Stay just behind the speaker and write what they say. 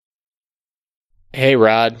Hey,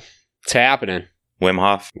 Rod. What's happening? Wim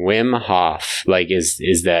Hof. Wim Hof. Like,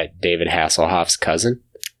 is that David Hasselhoff's cousin?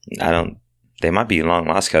 They might be long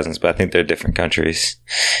lost cousins, but I think they're different countries.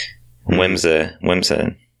 Wim's a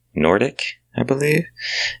Nordic, I believe.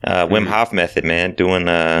 Wim Hof method, man.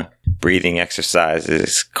 Doing breathing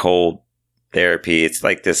exercises, cold therapy. It's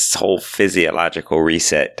like this whole physiological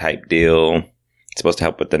reset type deal. It's supposed to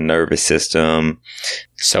help with the nervous system.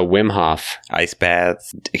 So Wim Hof. Ice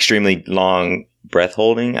baths, extremely long breath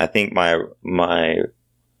holding. I think my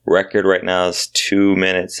record right now is 2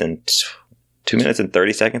 minutes and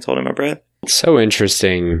 30 seconds holding my breath. So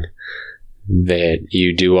interesting that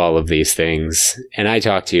you do all of these things. And I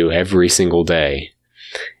talk to you every single day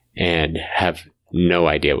and have no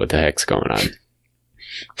idea what the heck's going on.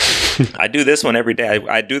 I do this one every day.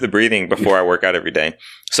 I do the breathing before I work out every day.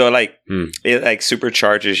 So it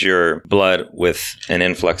supercharges your blood with an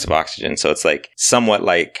influx of oxygen. So it's like somewhat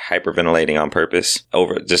like hyperventilating on purpose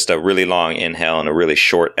over just a really long inhale and a really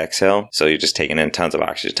short exhale. So you're just taking in tons of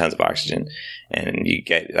oxygen. And you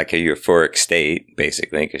get like a euphoric state,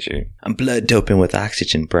 basically, because I'm blood doping with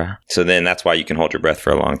oxygen, bruh. So then that's why you can hold your breath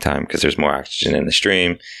for a long time, because there's more oxygen in the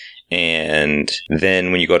stream. And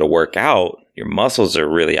then when you go to work out, your muscles are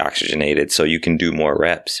really oxygenated, so you can do more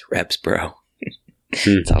reps. Reps, bro.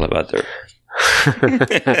 It's all about the...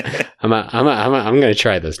 I'm going to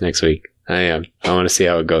try this next week. I am. I want to see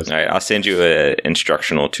how it goes. All right, I'll send you an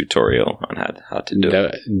instructional tutorial on how to do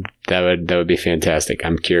it. That would be fantastic.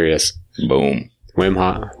 I'm curious. Boom. Wim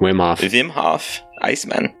Hof. Wim Hof.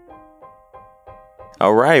 Iceman.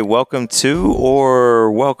 All right, welcome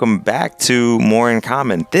back to More in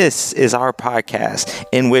Common. This is our podcast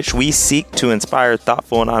in which we seek to inspire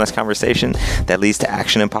thoughtful and honest conversation that leads to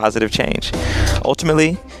action and positive change.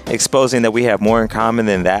 Ultimately, exposing that we have more in common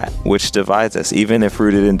than that which divides us, even if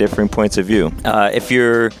rooted in different points of view. If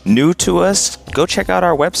you're new to us, go check out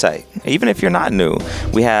our website. Even if you're not new,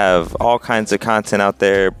 we have all kinds of content out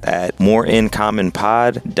there at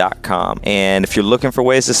moreincommonpod.com. And if you're looking for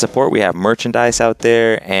ways to support, we have merchandise out there.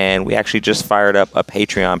 And we actually just fired up a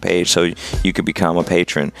Patreon page so you could become a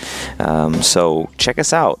patron. So check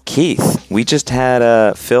us out. Keith, we just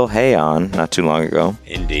had Phil Hay on not too long ago.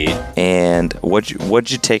 Indeed. And what'd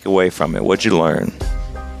you take away from it? What'd you learn?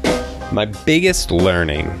 My biggest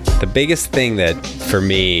learning, the biggest thing that for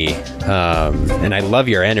me, and I love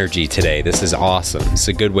your energy today. This is awesome. It's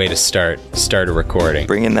a good way to start a recording.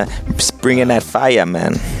 Bringing that fire,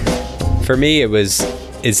 man. For me,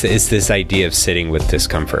 it's this idea of sitting with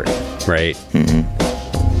discomfort, right? Mm-hmm.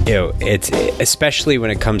 It's especially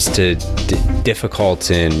when it comes to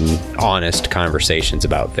difficult and honest conversations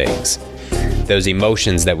about things. Those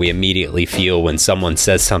emotions that we immediately feel when someone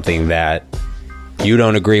says something that you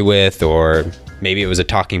don't agree with, or maybe it was a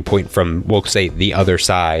talking point from, we'll say, the other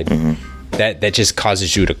side, mm-hmm. that just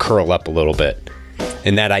causes you to curl up a little bit.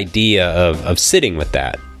 And that idea of sitting with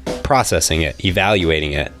that, processing it,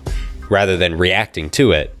 evaluating it, rather than reacting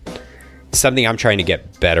to it, something I'm trying to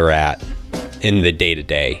get better at in the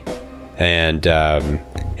day-to-day. And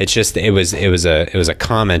it was a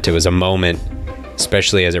comment, it was a moment,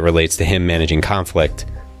 especially as it relates to him managing conflict,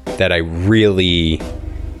 that I really,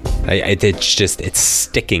 it's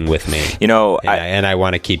sticking with me. And I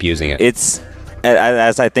want to keep using it. It's,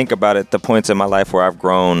 as I think about it, the points in my life where I've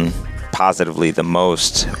grown positively the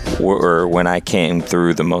most were when I came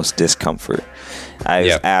through the most discomfort. I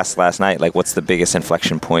was asked last night, like, what's the biggest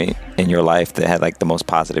inflection point in your life that had like the most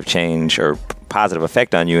positive change or positive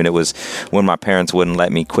effect on you? And it was when my parents wouldn't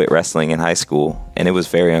let me quit wrestling in high school. And it was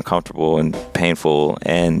very uncomfortable and painful.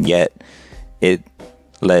 And yet it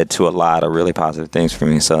led to a lot of really positive things for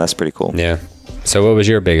me. So that's pretty cool. Yeah. So what was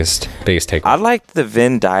your biggest takeaway? I liked the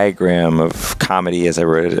Venn diagram of comedy as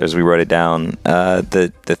we wrote it down.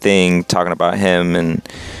 The thing talking about him and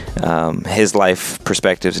his life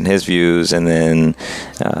perspectives and his views, and then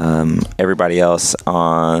everybody else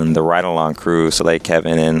on the ride along crew. So like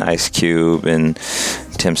Kevin and Ice Cube and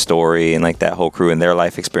Tim Story and like that whole crew and their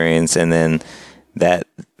life experience, and then that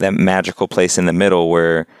magical place in the middle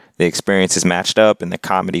where the experiences matched up and the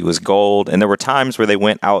comedy was gold. And there were times where they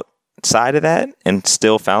went outside of that and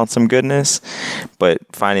still found some goodness, but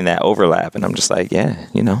finding that overlap, and I'm just like,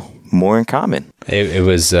 more in common. It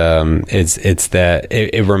was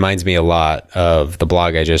it reminds me a lot of the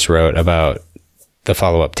blog I just wrote about the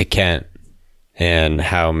follow-up to Kent and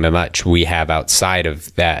how much we have outside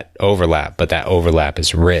of that overlap, but that overlap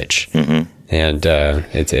is rich. Mm-hmm. And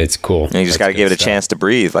it's cool. And you just got to give it a chance to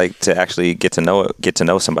breathe, like to actually get to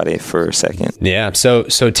know somebody for a second. Yeah. So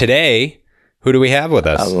today, who do we have with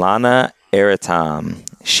us? Alana Aratam.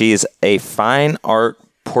 She is a fine art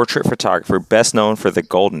portrait photographer best known for The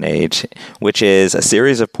Golden Age, which is a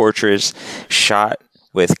series of portraits shot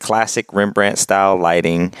with classic Rembrandt-style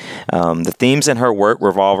lighting. The themes in her work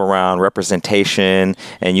revolve around representation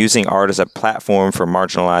and using art as a platform for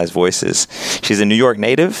marginalized voices. She's a New York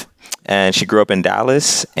native, and she grew up in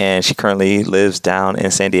Dallas, and she currently lives down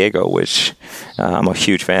in San Diego, which I'm a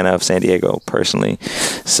huge fan of San Diego personally.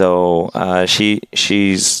 So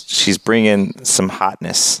she's bringing some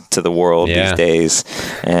hotness to the world these days.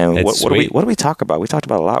 And what do we talk about? We talked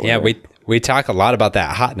about a lot. Yeah, we talk a lot about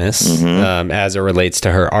that hotness as it relates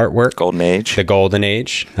to her artwork. The Golden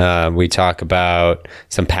Age. We talk about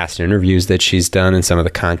some past interviews that she's done and some of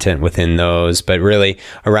the content within those, but really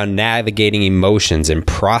around navigating emotions and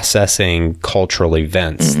processing cultural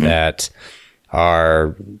events that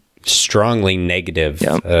are strongly negative,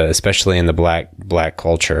 especially in the black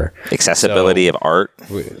culture. Accessibility of art.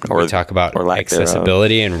 We talk about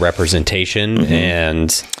accessibility and representation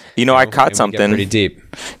and... I caught something pretty deep.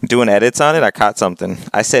 Doing edits on it. I caught something.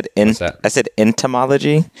 I said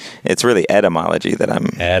entomology. It's really etymology that I'm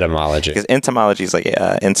etymology, because entomology is like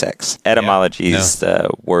insects. Etymology is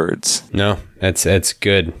words. No, it's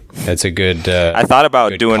good. That's a good. I thought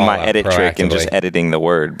about doing my edit trick and just editing the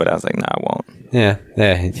word, but I was like, no, I won't.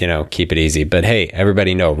 Yeah, keep it easy. But hey,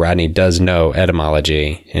 everybody know Rodney does know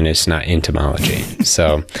etymology, and it's not entomology.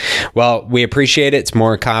 So, well, we appreciate it. It's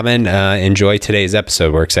more common. Enjoy today's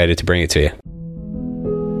episode. We're excited to bring it to you.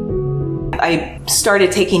 I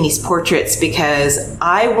started taking these portraits because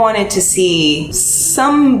I wanted to see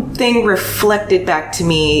something reflected back to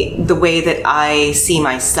me the way that I see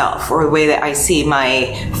myself or the way that I see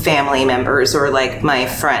my family members or like my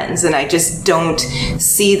friends. And I just don't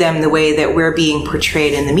see them the way that we're being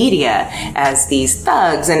portrayed in the media as these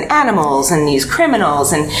thugs and animals and these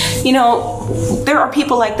criminals. And, there are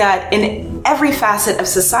people like that in every facet of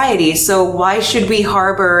society. So why should we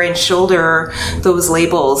harbor and shoulder those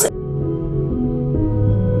labels?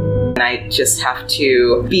 I just have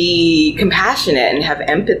to be compassionate and have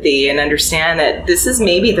empathy and understand that this is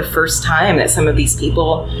maybe the first time that some of these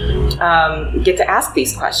people get to ask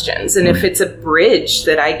these questions. And if it's a bridge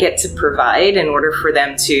that I get to provide in order for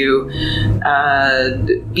them to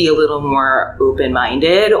be a little more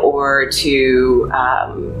open-minded or to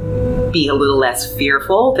be a little less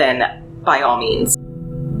fearful, then by all means.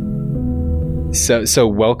 So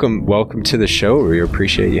welcome to the show. We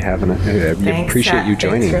appreciate you having appreciate you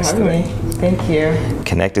joining us today. Thank you.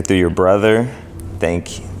 Connected through your brother.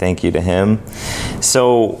 Thank you to him.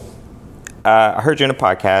 So I heard you in a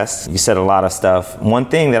podcast. You said a lot of stuff. One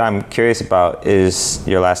thing that I'm curious about is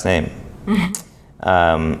your last name.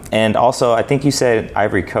 And also, I think you said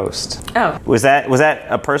Ivory Coast. Oh. Was that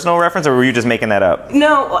a personal reference, or were you just making that up?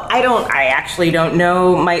 No, I actually don't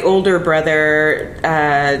know. My older brother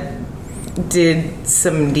did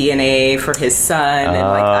some DNA for his son, and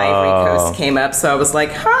Ivory Coast came up. So I was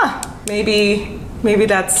like, maybe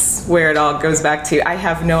that's where it all goes back to. I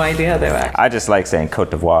have no idea, though. Actually. I just like saying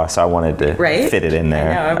Côte d'Ivoire, so I wanted to fit it in there.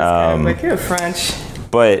 I know, I was kind of like, you're French.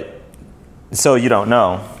 But, so you don't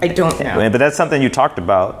know. I don't know. But that's something you talked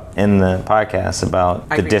about in the podcast about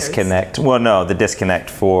Ivory the disconnect. Coast. Well, no, the disconnect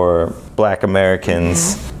for Black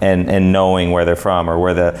Americans and knowing where they're from or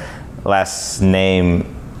where the last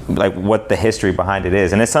name, like what the history behind it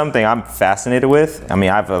is. And it's something I'm fascinated with. I mean,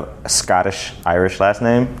 I have a Scottish-Irish last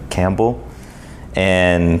name, Campbell.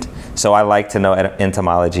 And so I like to know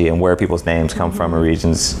entomology and where people's names come from or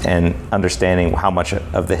regions and understanding how much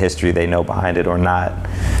of the history they know behind it or not.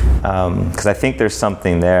 Because I think there's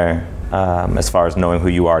something there as far as knowing who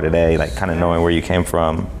you are today, like kind of knowing where you came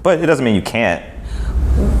from. But it doesn't mean you can't.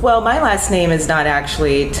 Well, my last name is not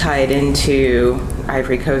actually tied into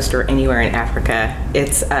Ivory Coast or anywhere in Africa.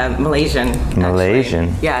 It's Malaysian. Malaysian.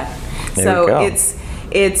 Actually. Yeah. So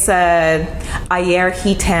it's Ayer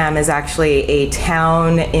Hitam is actually a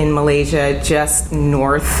town in Malaysia just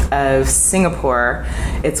north of Singapore.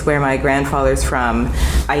 It's where my grandfather's from.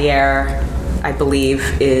 Ayer, I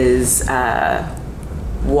believe, is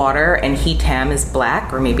water, and Hitam is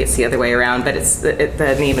black, or maybe it's the other way around, but it's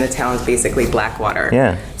the name of the town is basically Blackwater.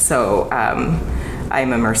 Yeah. So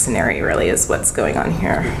I'm a mercenary, really, is what's going on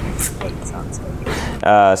here.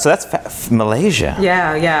 So that's Malaysia.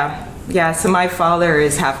 Yeah, so my father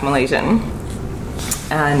is half Malaysian,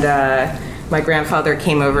 and my grandfather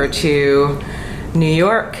came over to New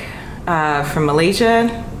York from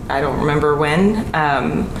Malaysia. I don't remember when,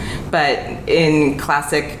 but in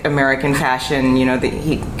classic American fashion,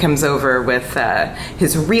 he comes over with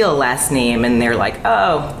his real last name, and they're like,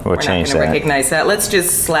 we're not going to recognize that. Let's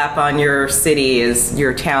just slap on your city as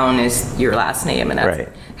your town is your last name, and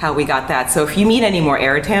that's how we got that. So if you meet any more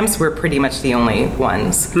Aratams, we're pretty much the only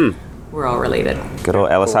ones. We're all related. Good old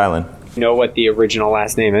Ellis Island. You know what the original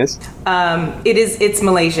last name is? It's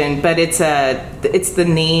Malaysian, but it's the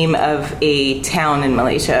name of a town in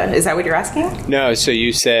Malaysia. Is that what you're asking? No, so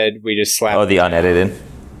you said we just slapped. Oh, the unedited.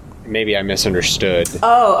 Maybe I misunderstood.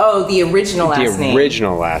 Oh, the original last name. The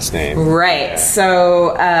original last name. Right.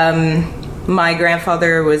 So my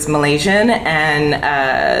grandfather was Malaysian,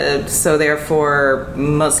 and so therefore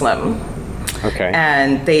Muslim. Okay.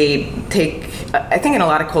 And they take, I think in a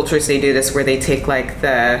lot of cultures they do this, where they take like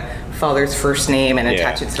the father's first name and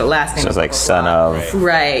attach it to the last name. So it's like son of.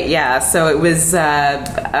 Right, yeah. So it was,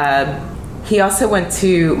 he also went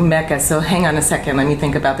to Mecca. So hang on a second, let me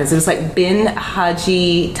think about this. It was like Bin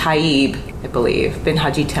Haji Taib, I believe. Bin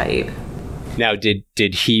Haji Taib. Now, did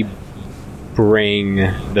he bring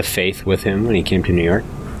the faith with him when he came to New York?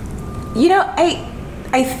 You know,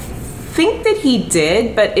 I think that he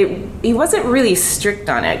did, but he wasn't really strict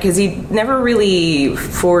on it, because he never really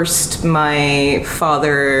forced my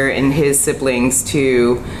father and his siblings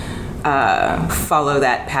to follow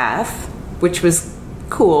that path, which was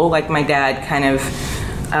cool. Like, my dad kind of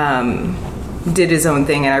did his own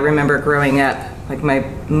thing, and I remember growing up, like, my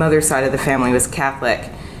mother's side of the family was Catholic,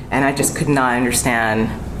 and I just could not understand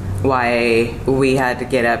why we had to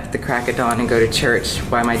get up at the crack of dawn and go to church,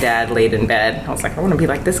 why my dad laid in bed. I was like, I want to be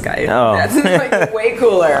like this guy. Oh. That's like a way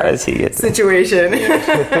cooler does he get situation.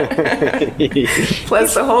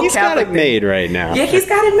 Plus the whole he's Catholic got it made right now. Yeah, he's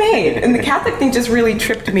got it made. And the Catholic thing just really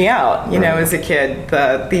tripped me out, you know, as a kid.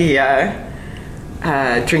 The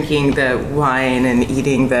drinking the wine and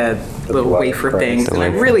eating the little wafer things. And I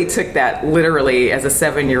really took that literally as a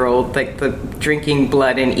 7-year-old, like the drinking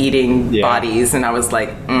blood and eating bodies. And I was like,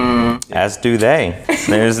 As do they.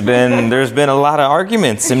 There's been a lot of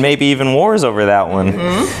arguments and maybe even wars over that one.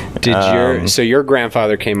 Mm-hmm. So your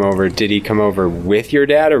grandfather came over. Did he come over with your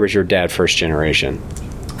dad, or was your dad first generation?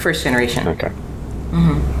 First generation. Okay.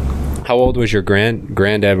 Mm-hmm. How old was your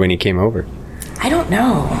granddad when he came over? I don't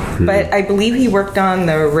know, but I believe he worked on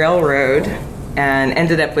the railroad and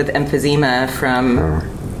ended up with emphysema from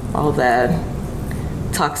all the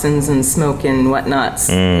toxins and smoke and whatnots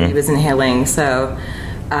he was inhaling. So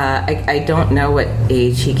I don't know what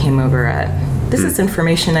age he came over at. This is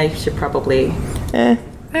information I should probably.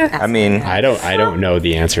 I mean, I don't know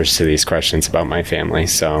the answers to these questions about my family,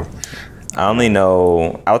 so I only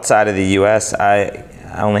know outside of the U.S. I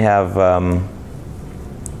only have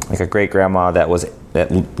like a great grandma that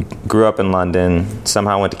grew up in London,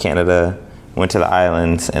 somehow went to Canada, went to the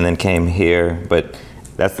islands, and then came here. But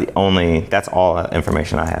that's all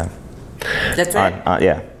information I have. That's it.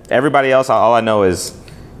 Yeah. Everybody else, all I know is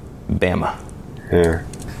Bama. yeah.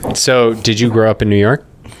 So did you grow up in New York?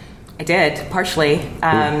 I did, partially.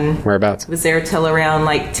 Whereabouts? Was there till around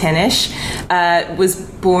like 10-ish. Was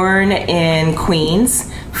born in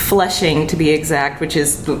Queens, Flushing to be exact, which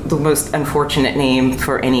is the most unfortunate name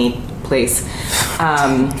for any place.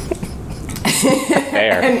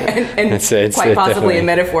 Fair. and It's quite possibly definitely a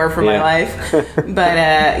metaphor for my life.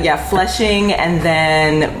 But Flushing, and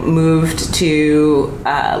then moved to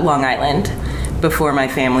Long Island before my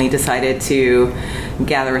family decided to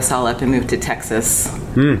gather us all up and move to Texas.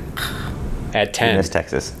 At 10. I miss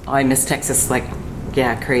Texas. Oh, I miss Texas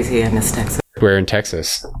crazy. I miss Texas. Where in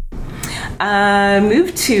Texas?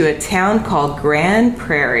 Moved to a town called Grand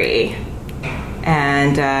Prairie,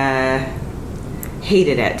 and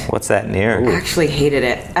hated it. What's that near? Actually hated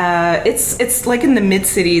it. It's like in the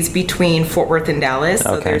mid-cities between Fort Worth and Dallas.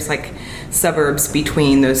 So there's like suburbs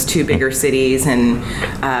between those two bigger cities, and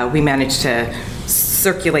we managed to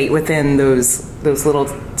circulate within those little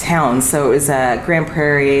towns. So it was Grand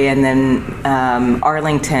Prairie, and then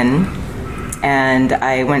Arlington, and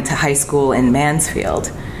I went to high school in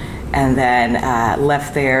Mansfield, and then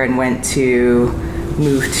left there and moved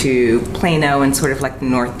to Plano and sort of like the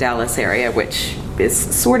North Dallas area, which is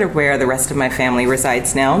sort of where the rest of my family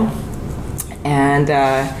resides now. And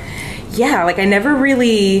I never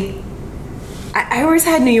really, I always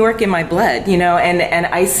had New York in my blood, you know, and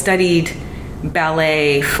I studied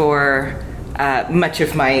ballet for much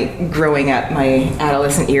of my growing up, my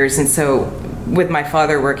adolescent years. And so with my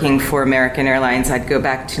father working for American Airlines, I'd go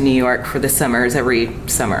back to New York for the summers every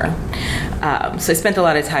summer. So I spent a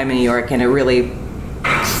lot of time in New York, and it really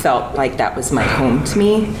felt like that was my home to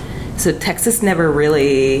me. So Texas never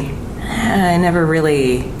really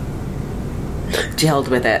gelled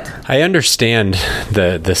with it. I understand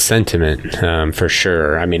the sentiment for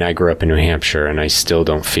sure. I mean, I grew up in New Hampshire, and I still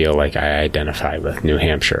don't feel like I identify with New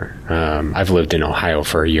Hampshire. I've lived in Ohio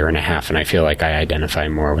for a year and a half, and I feel like I identify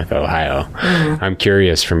more with Ohio. Mm-hmm. I'm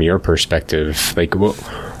curious from your perspective, like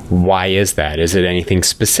why is that? Is it anything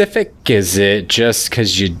specific? Is it just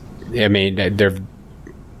because they're,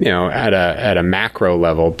 at a macro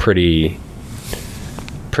level, pretty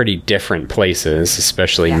different places,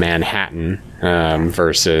 especially Manhattan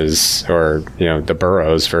versus, or the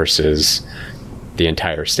boroughs versus the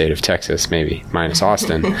entire state of Texas, maybe minus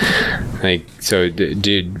Austin. Have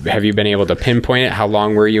you been able to pinpoint it? How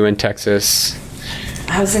long were you in Texas?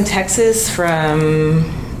 I was in Texas from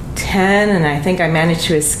 10, and I think I managed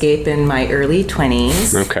to escape in my early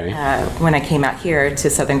 20s. Okay. When I came out here to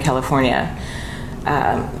Southern California.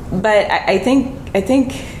 But I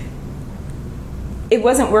think it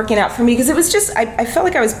wasn't working out for me because it was just, I felt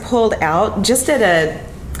like I was pulled out just at a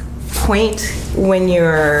point when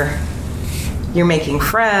you're making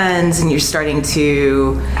friends and you're starting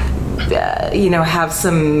to, have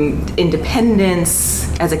some independence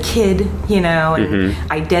as a kid, and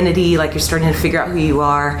identity, like you're starting to figure out who you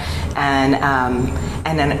are. And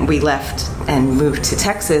then we left and moved to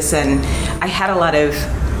Texas, and I had a lot of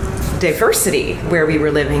diversity where we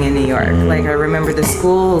were living in New York. Like I remember the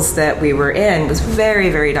schools that we were in was very,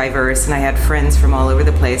 very diverse, and I had friends from all over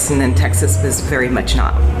the place, and then Texas was very much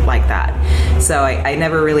not like that. So I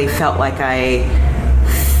never really felt like I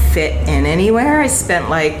fit in anywhere. I spent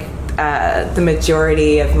the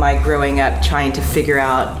majority of my growing up trying to figure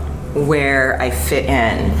out where I fit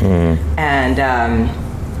in.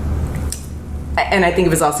 And I think it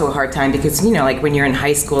was also a hard time because, when you're in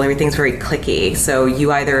high school, everything's very cliquey. So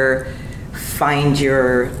you either find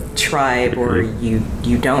your tribe or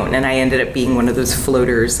you don't. And I ended up being one of those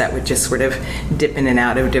floaters that would just sort of dip in and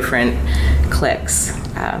out of different cliques.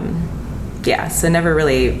 So never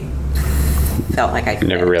really felt like I fit.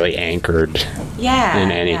 Never really anchored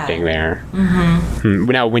in anything there.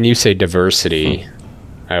 Now, when you say diversity,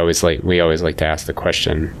 we always like to ask the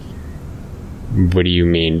question, what do you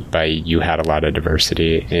mean by you had a lot of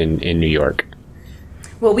diversity in New York?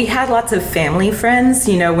 Well, we had lots of family friends.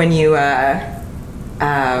 When you have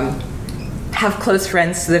close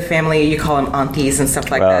friends to the family, you call them aunties and stuff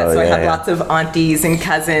like that. So I had lots of aunties and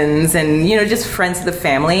cousins and, just friends of the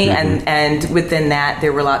family. And within that,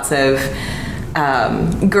 there were lots of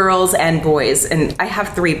girls and boys. And I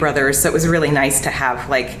have 3 brothers, so it was really nice to have,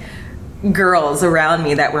 girls around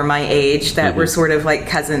me that were my age that were sort of like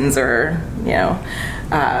cousins or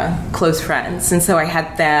close friends. And so I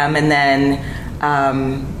had them, and then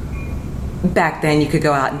back then you could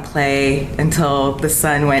go out and play until the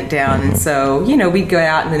sun went down. And so we'd go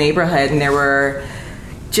out in the neighborhood, and there were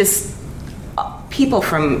just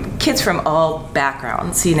kids from all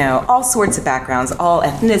backgrounds, all sorts of backgrounds, all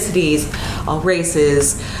ethnicities, all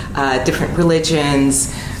races, different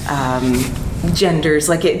religions, genders.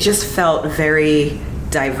 Like it just felt very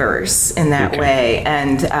diverse in that way,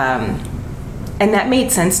 and that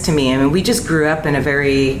made sense to me. I mean, we just grew up in a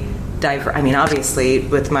very diverse. I mean, obviously,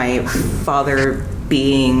 with my father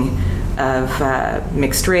being of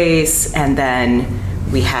mixed race, and then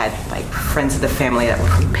we had friends of the family that were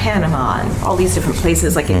from Panama and all these different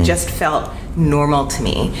places. Like it just felt normal to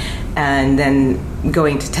me. And then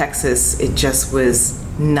going to Texas, it just was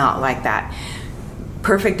not like that.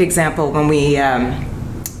 Perfect example when we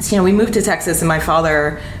moved to Texas, and my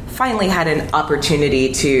father finally had an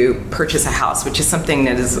opportunity to purchase a house, which is something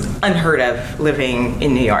that is unheard of living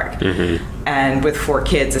in New York, and with 4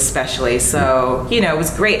 kids especially. So it was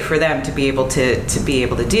great for them to be able to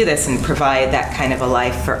do this and provide that kind of a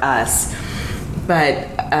life for us. But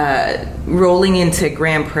rolling into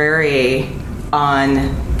Grand Prairie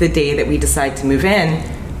on the day that we decided to move in,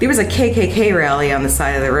 there was a KKK rally on the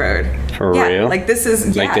side of the road. For real? This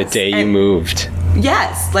is the day you moved.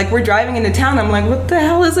 Yes, we're driving into town. I'm like, what the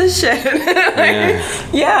hell is this shit?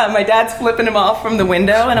 My dad's flipping him off from the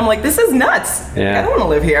window, and I'm like, this is nuts. I don't want to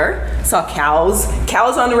live here. Saw cows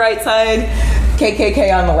on the right side,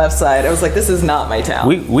 KKK on the left side. I was like, this is not my town.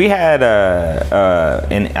 We had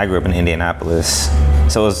I grew up in Indianapolis,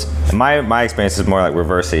 so it was my experience is more like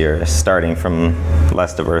reverse of yours, starting from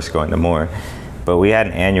less diverse going to more. But we had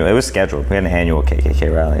it was scheduled. We had an annual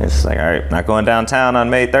KKK rally. It's like, all right, not going downtown on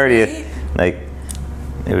May 30th.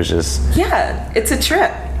 It was just... Yeah, it's a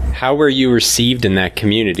trip. How were you received in that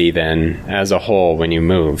community then, as a whole, when you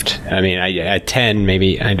moved? I mean, at 10,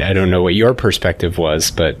 maybe, I don't know what your perspective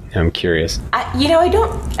was, but I'm curious.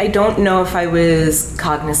 I don't know if I was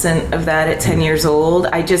cognizant of that at 10 years old.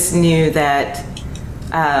 I just knew that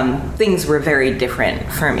things were very different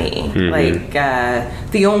for me.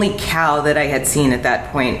 The only cow that I had seen at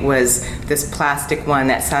that point was this plastic one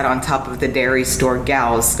that sat on top of the dairy store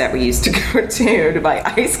Gauss that we used to go to buy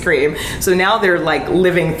ice cream. So now they're like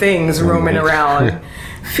living things roaming around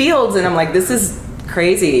fields, and I'm like, this is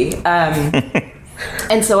crazy.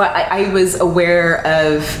 And so I was aware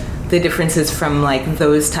of the differences from like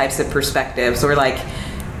those types of perspectives, or like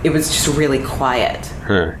it was just really quiet.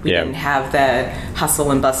 We didn't have the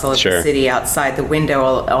hustle and bustle of the city outside the window.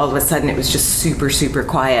 All of a sudden it was just super, super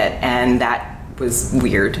quiet, and that was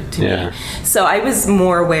weird to me. So I was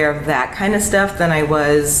more aware of that kind of stuff than I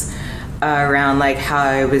was around like how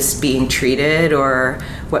I was being treated or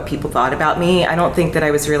what people thought about me. I don't think that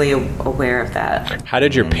I was really aware of that. How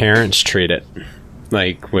did your parents treat it?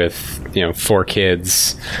 Like with, 4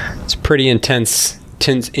 kids, it's pretty intense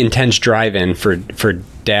drive-in for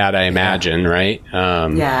dad, I imagine, right?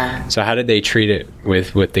 So how did they treat it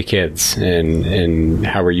with the kids, and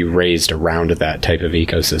how were you raised around that type of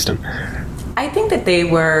ecosystem? I think that they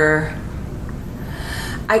were,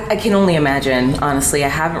 I can only imagine, honestly. I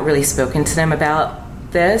haven't really spoken to them about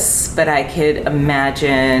this, but I could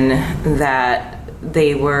imagine that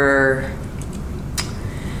they were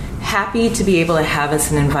happy to be able to have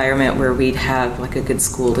us an environment where we'd have like a good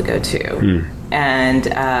school to go to. And,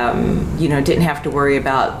 didn't have to worry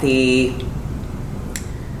about the,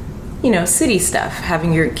 city stuff,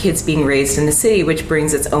 having your kids being raised in the city, which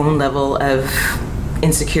brings its own level of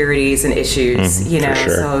insecurities and issues,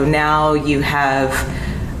 So now you have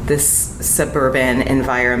this suburban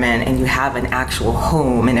environment and you have an actual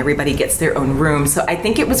home and everybody gets their own room. So I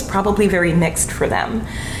think it was probably very mixed for them,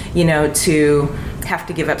 to have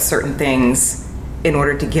to give up certain things in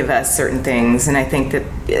order to give us certain things. And I think that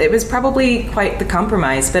it was probably quite the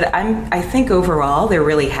compromise, but I think overall they're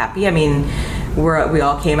really happy. I mean, we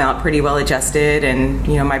all came out pretty well adjusted, and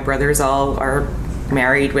my brothers all are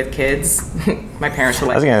married with kids. My parents were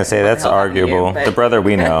like, I was gonna say that's arguable. The brother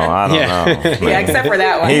we know, I don't know. Yeah, except for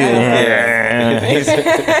that one.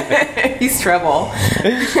 He's trouble.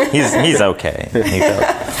 He's okay.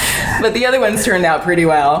 But the other ones turned out pretty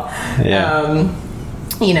well.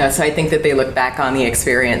 So I think that they look back on the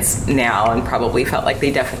experience now and probably felt like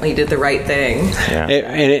they definitely did the right thing.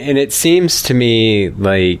 And it seems to me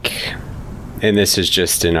like, and this is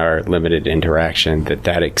just in our limited interaction,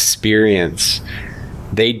 that experience,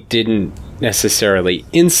 they didn't necessarily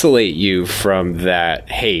insulate you from that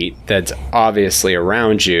hate that's obviously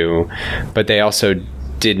around you, but they also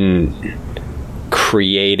didn't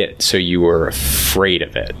create it so you were afraid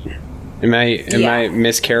of it. Am I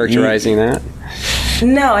mischaracterizing that?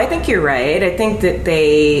 No, I think you're right. I think that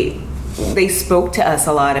they spoke to us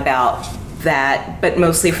a lot about that, but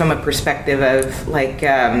mostly from a perspective of like,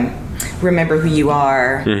 remember who you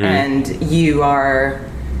are, and you are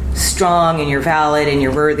strong and you're valid and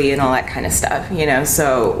you're worthy and all that kind of stuff,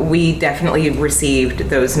 So we definitely received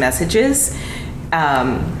those messages.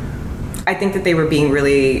 I think that they were being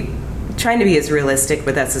really trying to be as realistic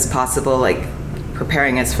with us as possible, like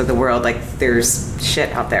preparing us for the world. Like, there's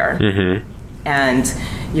shit out there, and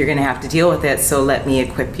you're going to have to deal with it. So let me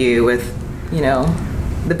equip you with,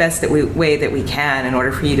 the best way that we can in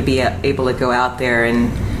order for you to be able to go out there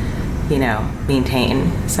and,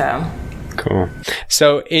 maintain. So. Cool.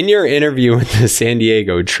 So in your interview with the San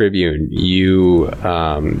Diego Tribune, you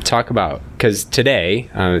talk about, because today,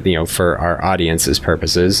 for our audience's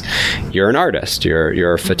purposes, you're an artist,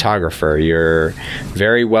 you're a photographer, you're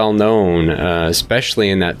very well known, especially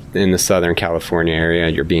in the Southern California area.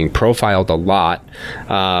 You're being profiled a lot,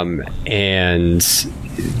 and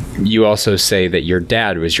you also say that your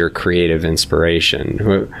dad was your creative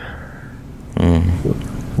inspiration.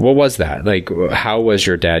 What was that? Like, how was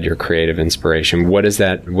your dad your creative inspiration? What does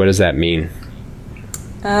that mean?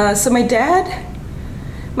 So my dad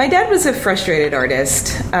was a frustrated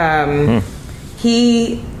artist.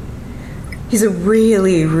 He's a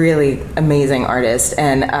really, really amazing artist.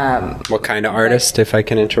 And what kind of artist, if I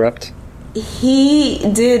can interrupt? He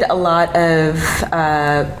did a lot of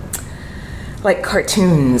like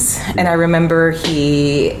cartoons, and I remember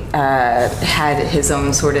he had his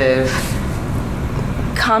own sort of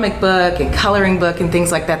comic book and coloring book and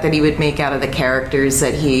things like that he would make out of the characters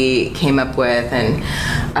that he came up with. And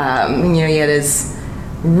he had his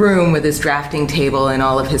room with his drafting table and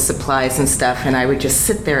all of his supplies and stuff, and I would just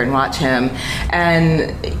sit there and watch him.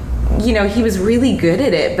 And he was really good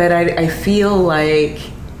at it, but I feel like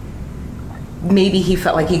maybe he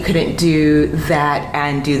felt like he couldn't do that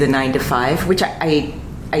and do the 9 to 5, which I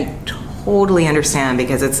totally understand,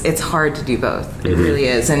 because it's hard to do both. It really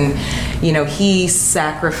is. And he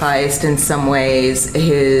sacrificed in some ways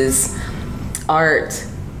his art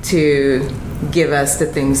to give us the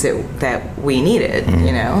things that we needed,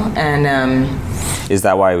 and is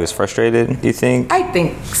that why he was frustrated, do you think? I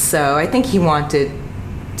think so. I think he wanted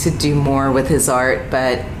to do more with his art,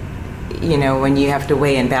 but when you have to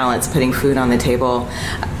weigh and balance putting food on the table,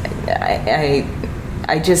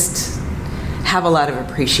 I just have a lot of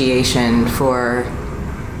appreciation for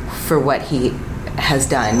what he has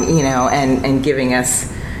done, and giving us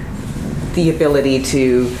the ability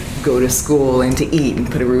to go to school and to eat and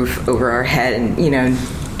put a roof over our head and,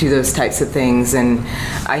 do those types of things. And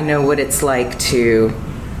I know what it's like to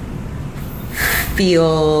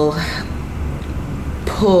feel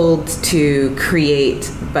pulled to create,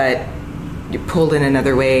 but you're pulled in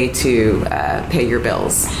another way to pay your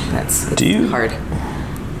bills. It's hard.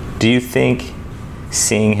 Do you think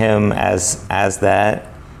seeing him as that,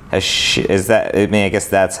 I guess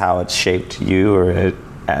that's how it shaped you, or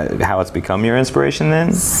how it's become your inspiration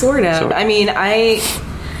then? Sort of. I mean,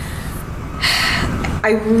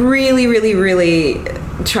 I really, really, really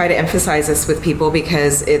try to emphasize this with people,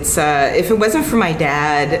 because it's if it wasn't for my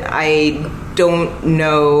dad, I don't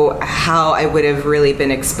know how I would have really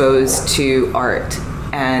been exposed to art.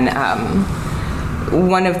 And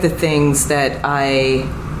one of the things that I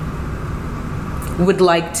would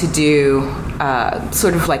like to do,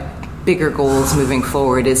 sort of like bigger goals moving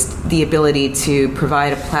forward, is the ability to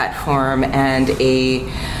provide a platform and a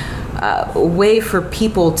way for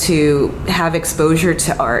people to have exposure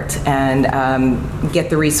to art and get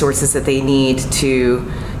the resources that they need to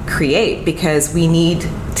create, because we need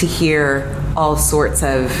to hear all sorts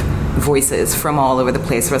of voices from all over the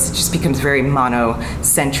place, or else it just becomes very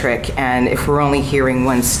monocentric. And if we're only hearing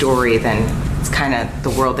one story, then it's kind of the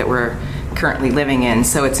world that we're currently living in.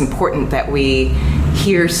 So it's important that we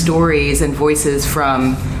hear stories and voices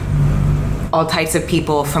from all types of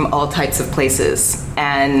people from all types of places.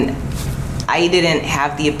 And I didn't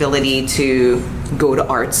have the ability to go to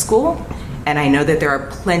art school, and I know that there are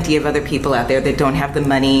plenty of other people out there that don't have the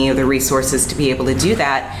money or the resources to be able to do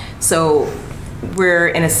that. So we're,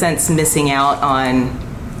 in a sense, missing out on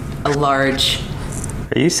a large...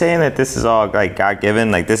 Are you saying that this is all like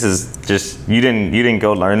God-given? Like this is just, you didn't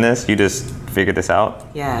go learn this, you just figured this out?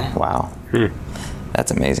 Yeah. Wow.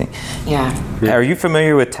 That's amazing. Yeah. Are you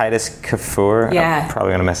familiar with Titus Kafur? Yeah. I'm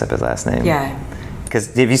probably gonna mess up his last name. Yeah.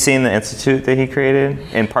 Because have you seen the institute that he created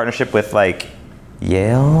in partnership with like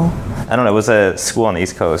Yale? I don't know. It was a school on the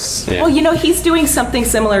East Coast. Yeah. Well, he's doing something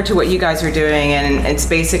similar to what you guys are doing, and it's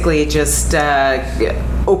basically just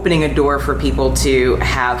opening a door for people to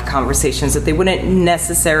have conversations that they wouldn't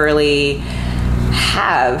necessarily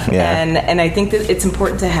have. Yeah. And I think that it's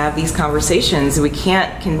important to have these conversations. We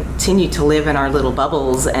can't continue to live in our little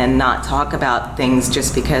bubbles and not talk about things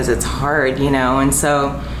just because it's hard, And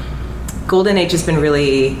so Golden Age has been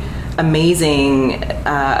really amazing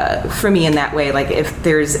for me in that way. Like, if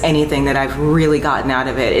there's anything that I've really gotten out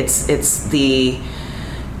of it, it's the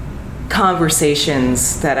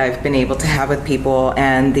conversations that I've been able to have with people,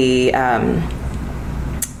 and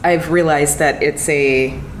I've realized that it's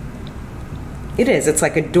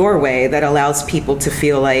like a doorway that allows people to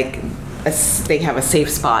feel like they have a safe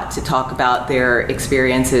spot to talk about their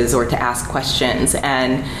experiences or to ask questions.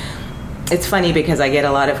 And it's funny because I get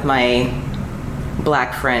a lot of my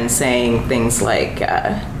Black friends saying things like,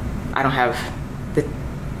 I don't have the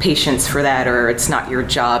patience for that, or it's not your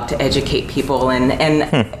job to educate people.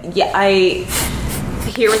 And yeah, I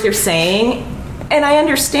hear what they're saying, and I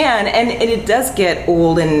understand, and it does get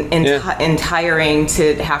old and tiring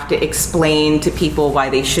to have to explain to people why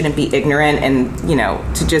they shouldn't be ignorant, and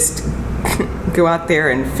to just go out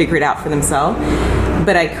there and figure it out for themselves.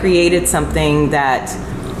 But I created something that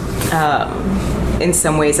in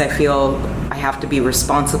some ways I feel I have to be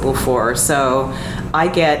responsible for. So I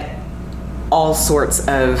get all sorts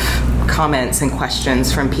of comments and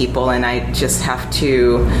questions from people, and I just have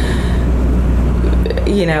to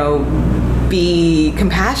be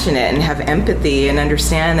compassionate and have empathy and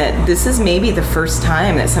understand that this is maybe the first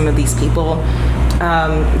time that some of these people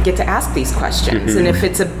get to ask these questions. And if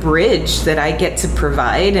it's a bridge that I get to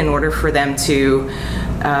provide in order for them to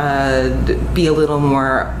be a little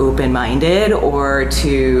more open-minded, or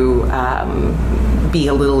to be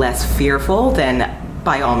a little less fearful, then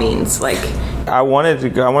by all means, I want to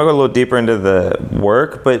go a little deeper into the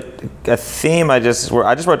work, but a theme I just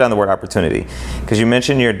wrote down the word opportunity, because you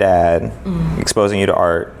mentioned your dad exposing you to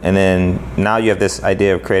art, and then now you have this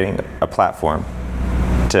idea of creating a platform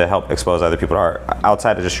to help expose other people to art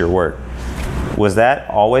outside of just your work. Was that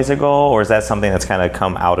always a goal, or is that something that's kind of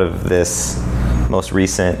come out of this most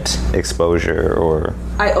recent exposure? Or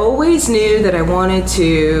I always knew that I wanted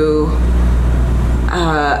to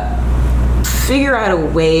figure out a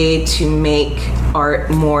way to make art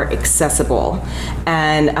more accessible,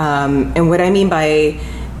 and what I mean by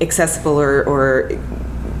accessible or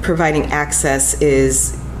providing access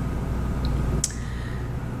is,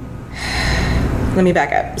 let me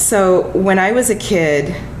back up. So when I was a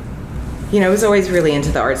kid, I was always really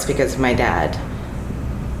into the arts because of my dad.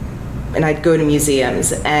 And I'd go to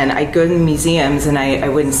museums, and I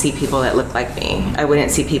wouldn't see people that looked like me. I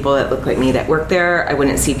wouldn't see people that looked like me that worked there. I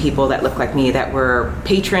wouldn't see people that looked like me that were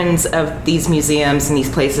patrons of these museums and these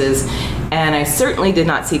places. And I certainly did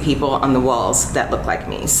not see people on the walls that looked like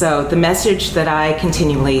me. So the message that I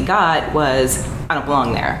continually got was, I don't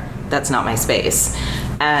belong there. That's not my space.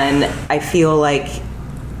 And I feel like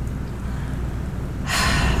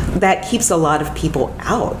that keeps a lot of people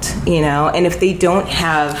out, and if they don't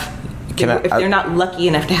have, if they're not lucky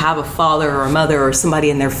enough to have a father or a mother or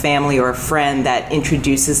somebody in their family or a friend that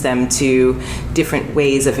introduces them to different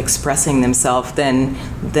ways of expressing themselves, then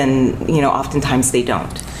oftentimes they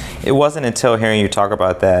don't. It wasn't until hearing you talk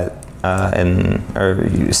about that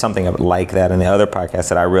or something like that in the other podcast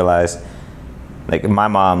that I realized, like, my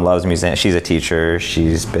mom loves museums. She's a teacher.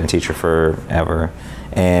 She's been a teacher forever,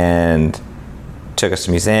 and took us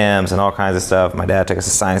to museums and all kinds of stuff. My dad took us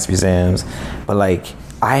to science museums, but like,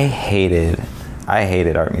 I hated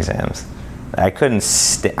art museums. I couldn't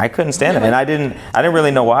stand it, and I didn't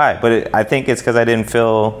really know why. But I think it's because I didn't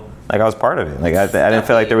feel like I was part of it. Like I didn't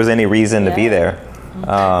feel like there was any reason to be there.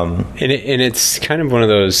 And it's kind of one of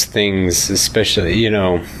those things, especially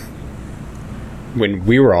when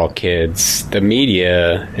we were all kids, the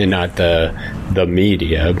media, and not the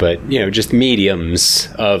media, but just mediums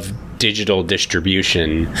of digital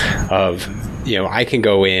distribution of, I can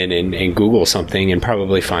go in and Google something and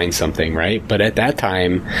probably find something, right? But at that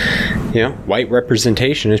time, white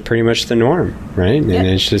representation is pretty much the norm, right? Yeah. And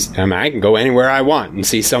it's just, I can go anywhere I want and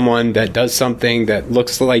see someone that does something that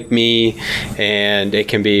looks like me, and it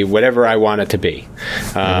can be whatever I want it to be.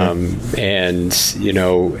 And,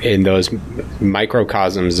 in those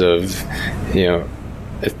microcosms of,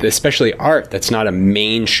 especially art that's not a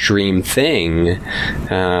mainstream thing,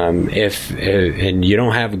 and you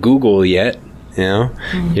don't have Google yet, you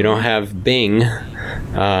don't have Bing,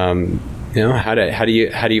 how do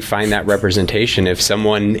you find that representation if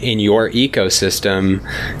someone in your ecosystem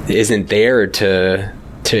isn't there to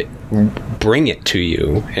bring it to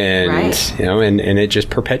you, and right. And it just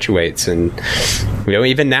perpetuates, and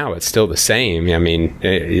even now it's still the same. I mean,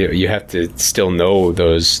 you have to still know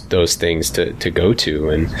those things to go to,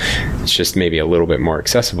 and it's just maybe a little bit more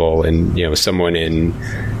accessible. And someone in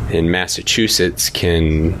Massachusetts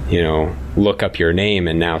can look up your name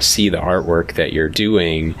and now see the artwork that you're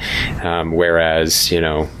doing, whereas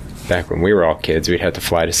back when we were all kids, we'd have to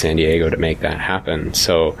fly to San Diego to make that happen.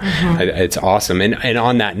 So it's awesome. And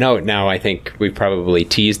on that note, now I think we've probably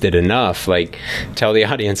teased it enough. Like, tell the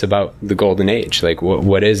audience about the Golden Age. Like,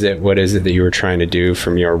 what is it? What is it that you were trying to do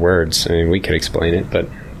from your words? I mean, we could explain it, but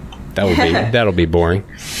that'll be boring.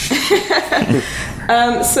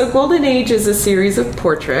 So Golden Age is a series of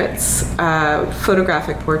portraits,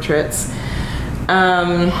 photographic portraits.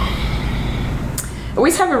 I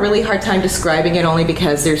always have a really hard time describing it, only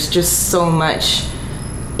because there's just so much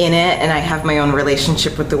in it, and I have my own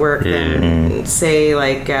relationship with the work than, say,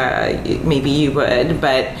 like maybe you would.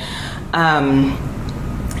 But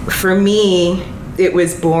for me, it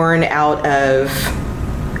was born out of,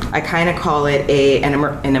 I kind of call it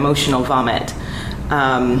an emotional vomit,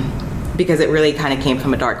 because it really kind of came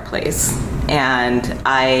from a dark place. And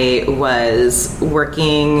I was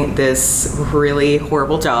working this really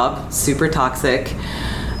horrible job, super toxic,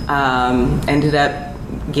 ended up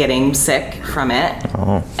getting sick from it.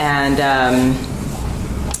 And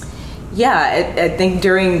I think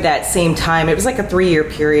during that same time, it was like a 3-year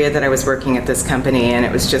period that I was working at this company, and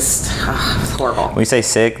it was just it was horrible. When you say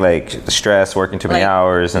sick, like stress, working too many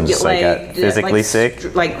hours, and just physically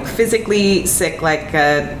sick? Like physically sick, like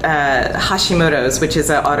Hashimoto's, which is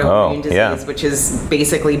an autoimmune disease, which is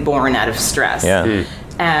basically born out of stress. Yeah.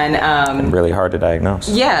 And really hard to diagnose.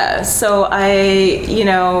 Yeah. So I,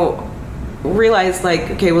 realized, like,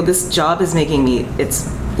 okay, well, this job is making me,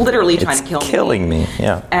 it's literally trying to kill me. It's killing me,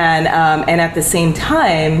 yeah. And at the same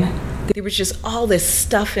time, there was just all this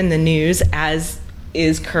stuff in the news, as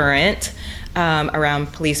is current,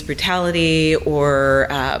 around police brutality, or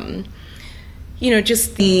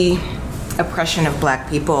just the oppression of Black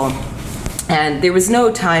people. And there was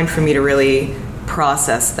no time for me to really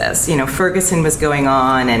process this. Ferguson was going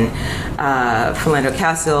on, and Philando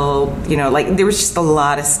Castle, there was just a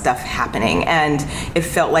lot of stuff happening, and it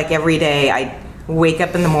felt like every day I'd wake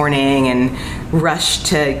up in the morning and rush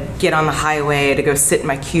to get on the highway to go sit in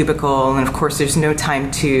my cubicle, and of course there's no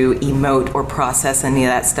time to emote or process any of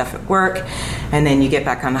that stuff at work. And then you get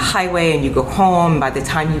back on the highway and you go home. By the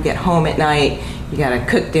time you get home at night, you gotta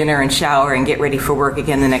cook dinner and shower and get ready for work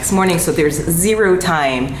again the next morning. So there's zero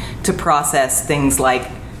time to process things like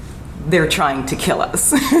they're trying to kill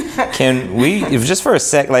us. Can we, if just for a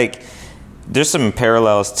sec, like, there's some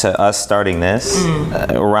parallels to us starting this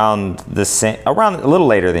around a little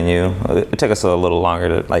later than you. It took us a little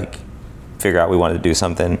longer to like figure out we wanted to do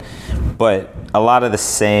something, but a lot of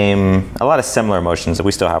similar emotions that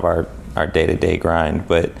we still have our day-to-day grind.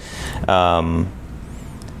 But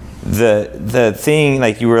the thing,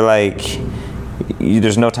 like, you were like,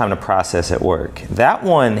 there's no time to process at work. That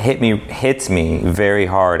one hits me very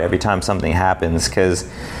hard every time something happens, because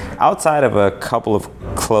outside of a couple of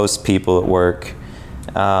close people at work,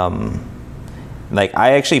 like,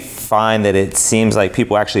 I actually find that it seems like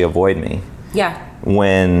people actually avoid me. Yeah.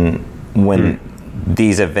 When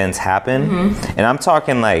these events happen, and I'm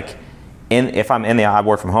talking like, if I'm in I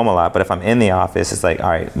work from home a lot, but if I'm in the office, it's like, all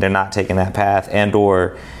right, they're not taking that path, and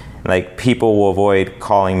or like, people will avoid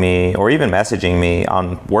calling me or even messaging me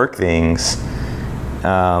on work things.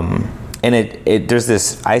 And there's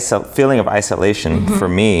this feeling of isolation for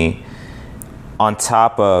me, on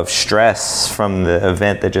top of stress from the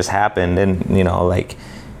event that just happened, and, you know, like,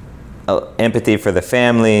 empathy for the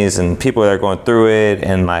families and people that are going through it,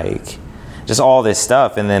 and like, just all this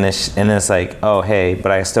stuff. And then it's like, oh, hey,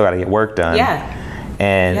 but I still got to get work done. Yeah.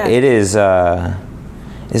 And it is,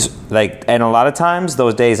 it's like, and a lot of times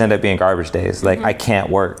those days end up being garbage days. Like, I can't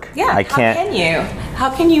work. Yeah. I can't. How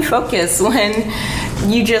can you focus when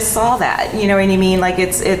you just saw that? You know what I mean? Like,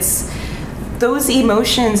 it's those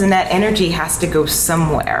emotions and that energy has to go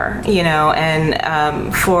somewhere, you know.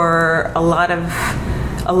 And for a lot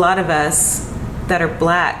of us that are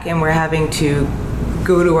Black, and we're having to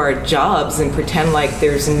go to our jobs and pretend like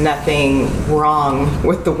there's nothing wrong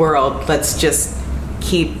with the world. Let's just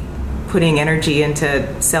keep putting energy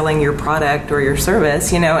into selling your product or your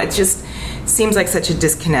service, you know. It just seems like such a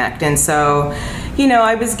disconnect. And so, you know,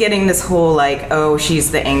 I was getting this whole like, oh,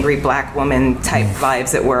 she's the angry Black woman type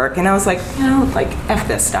vibes at work, and I was like, you know, like, F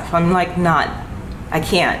this stuff. I'm like, I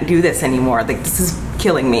can't do this anymore. Like, this is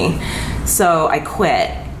killing me. So I quit,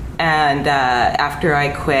 and after I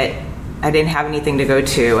quit, I didn't have anything to go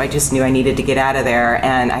to. I just knew I needed to get out of there,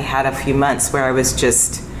 and I had a few months where I was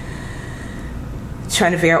just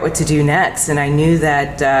trying to figure out what to do next. And I knew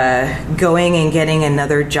that going and getting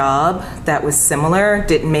another job that was similar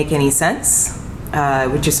didn't make any sense.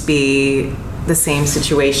 It would just be the same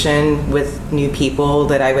situation with new people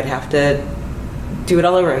that I would have to do it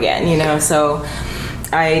all over again, you know. So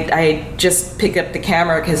I just picked up the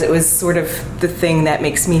camera because it was sort of the thing that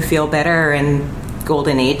makes me feel better, and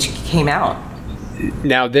Golden Age came out.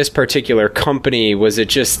 Now, this particular company, was it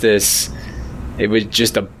just it was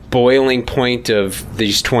just a boiling point of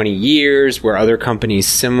these 20 years? Were other companies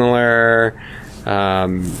similar?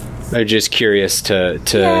 I'm just curious to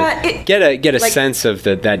get a like, sense of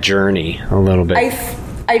that journey a little bit.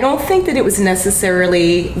 I don't think that it was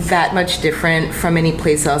necessarily that much different from any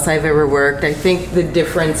place else I've ever worked. I think the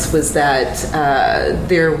difference was that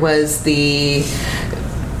there was the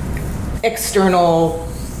external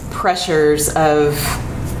pressures of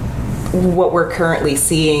what we're currently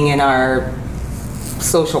seeing in our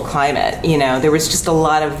social climate. You know, there was just a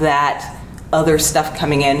lot of that other stuff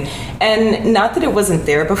coming in, and not that it wasn't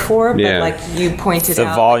there before, but like you pointed out,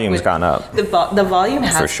 the volume's gone up. The volume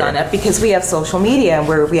has gone up because we have social media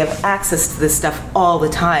where we have access to this stuff all the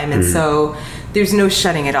time, and so there's no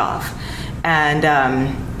shutting it off, and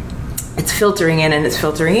it's filtering in,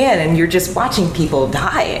 and you're just watching people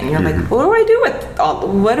die, and you're like, what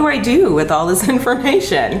do I do with all this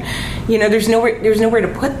information? You know, there's nowhere to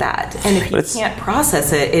put that, and if you can't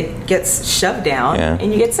process it, it gets shoved down,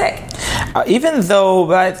 and you get sick. Even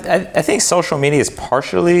though I think social media is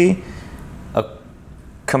partially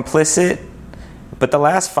complicit, but the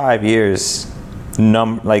last 5 years,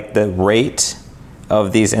 like the rate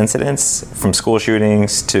of these incidents, from school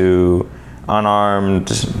shootings to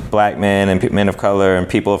unarmed Black men and men of color and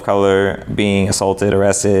people of color being assaulted,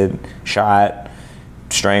 arrested, shot,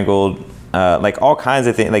 strangled, like all kinds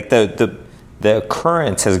of things. Like the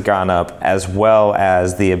occurrence has gone up, as well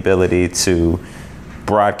as the ability to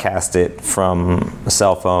broadcast it from a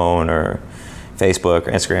cell phone or Facebook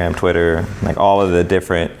or Instagram, Twitter, like all of the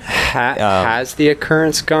different. Has the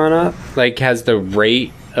occurrence gone up? Like, has the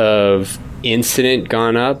rate of incident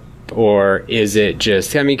gone up? Or is it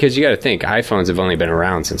just, I mean, because you got to think, iPhones have only been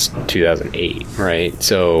around since 2008, right?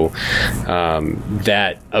 So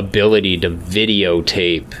that ability to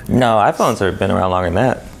videotape. No, iPhones have been around longer than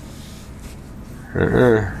that.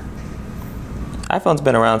 iPhone's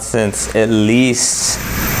been around since at least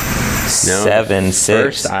 2007, 6.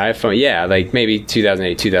 First iPhone, yeah, like maybe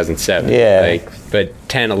 2008, 2007. Yeah. Like, but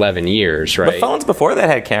 10, 11 years, right? But phones before that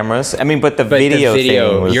had cameras. I mean, but the video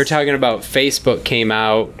thing was... You're talking about Facebook came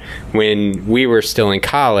out when we were still in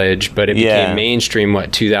college, but it became mainstream,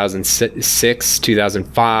 2006,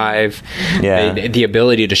 2005. Yeah. The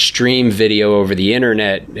ability to stream video over the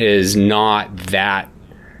internet is not that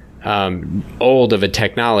old of a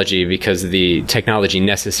technology, because of the technology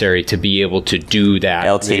necessary to be able to do that.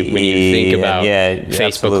 LTE, when you think about Facebook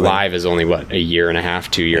absolutely. Live is only a year and a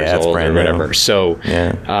half, 2 years old or brand whatever. new. So,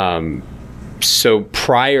 so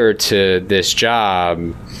prior to this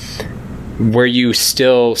job, were you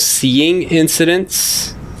still seeing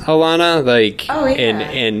incidents, Alana? Like,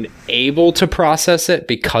 and able to process it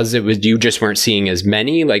because it was, you just weren't seeing as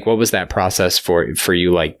many? Like, what was that process for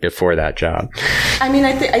you, like, before that job? I mean,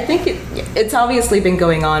 I think it's obviously been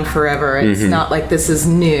going on forever. It's not like this is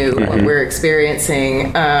new, what we're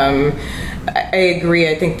experiencing. I agree.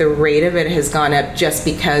 I think the rate of it has gone up just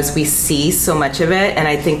because we see so much of it. And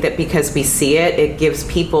I think that because we see it, it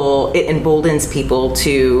emboldens people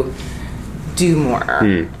to do more.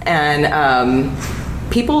 And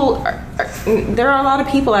there are a lot of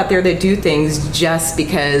people out there that do things just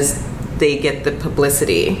because they get the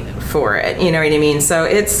publicity for it. You know what I mean? So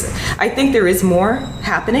I think there is more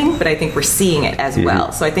happening, but I think we're seeing it as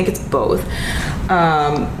well. So I think it's both.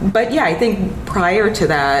 But yeah, I think prior to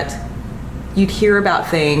that, you'd hear about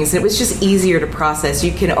things. It was just easier to process.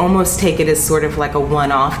 You can almost take it as sort of like a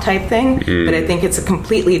one-off type thing, but I think it's a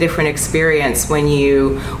completely different experience when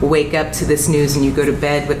you wake up to this news and you go to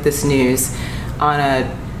bed with this news on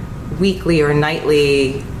a weekly or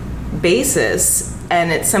nightly basis.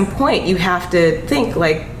 And at some point you have to think,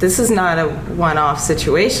 like, this is not a one-off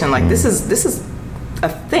situation. Like, this is a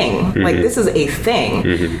thing. Like, this is a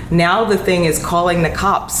thing. Now the thing is calling the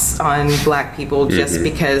cops on black people just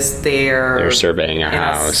because they're surveying a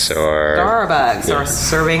house or Starbucks or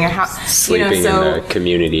surveying a house, sleeping in the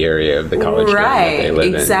community area of the college that they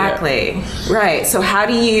live in. Right. So how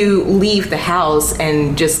do you leave the house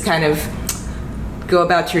and just kind of go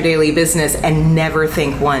about your daily business and never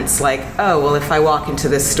think once, like, oh, well, if I walk into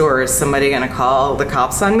this store, is somebody going to call the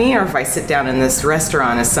cops on me? Or if I sit down in this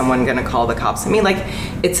restaurant, is someone going to call the cops on me? Like,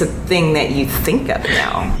 it's a thing that you think of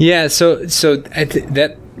now. Yeah, so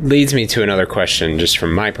that leads me to another question, just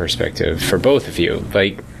from my perspective, for both of you.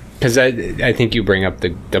 Like, because I think you bring up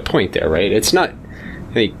the point there, right? It's not,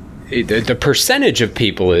 like, the percentage of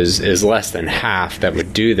people is less than half that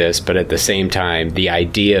would do this, but at the same time, the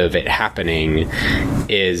idea of it happening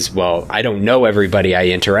is, well, I don't know everybody I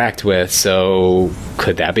interact with, so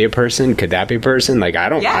could that be a person? Could that be a person? Like, I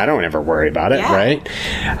don't ever worry about it, right?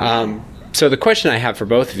 So the question I have for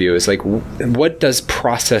both of you is, like, what does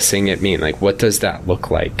processing it mean? Like, what does that look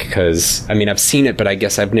like? Because, I mean, I've seen it, but I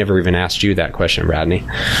guess I've never even asked you that question, Rodney.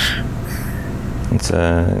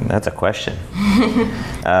 That's a question.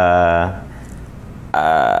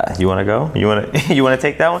 You want to go? You want to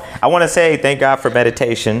take that one? I want to say thank God for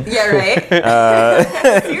meditation. Yeah,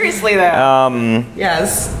 right. Seriously, though.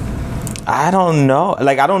 Yes. I don't know.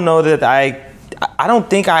 Like, I don't know that I don't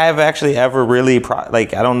think I have actually ever really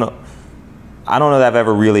I don't know that I've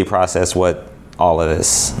ever really processed what all of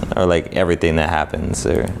this, or like everything that happens,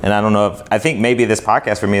 and I don't know I think maybe this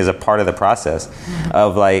podcast for me is a part of the process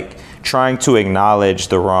of, like, trying to acknowledge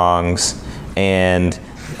the wrongs and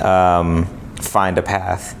find a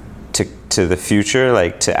path to the future,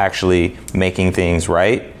 like, to actually making things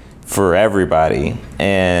right for everybody.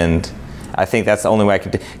 And I think that's the only way I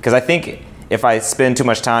could, because I think if I spend too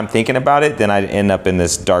much time thinking about it, then I end up in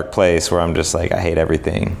this dark place where I'm just like, I hate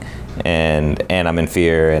everything, and I'm in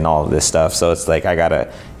fear and all of this stuff. So it's like I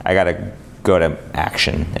gotta go to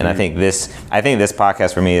action. And I think this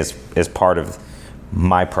podcast for me is part of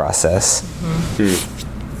my process.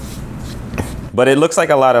 But it looks like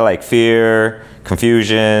a lot of, like, fear,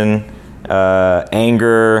 confusion,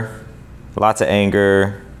 anger, lots of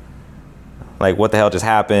anger. Like, what the hell just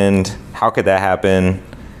happened? How could that happen?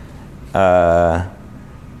 Let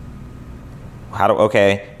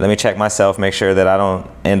me check myself, make sure that I don't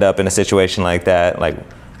end up in a situation like that. Like,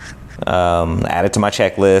 add it to my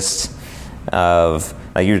checklist of,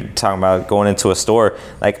 like, you're talking about going into a store.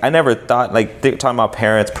 Like, I never thought, like, they're talking about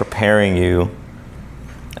parents preparing you.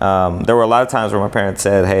 There were a lot of times where my parents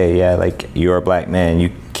said, hey, yeah, like, you're a black man,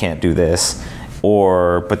 you can't do this.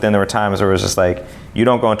 But then there were times where it was just like, you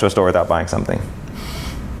don't go into a store without buying something.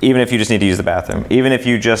 Even if you just need to use the bathroom. Even if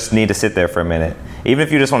you just need to sit there for a minute. Even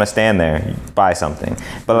if you just want to stand there, buy something.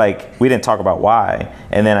 But, like, we didn't talk about why.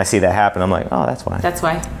 And then I see that happen. I'm like, oh, that's why. That's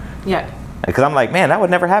why. Yeah. Because I'm like, man, that would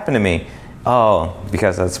never happen to me. oh,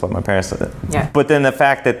 because that's what my parents did. Yeah. But then the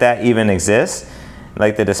fact that even exists,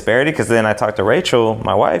 like the disparity, because then I talked to Rachel,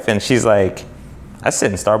 my wife, and she's like, I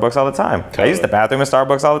sit in Starbucks all the time. Totally. I use the bathroom in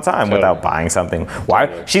Starbucks all the time without buying something. Why?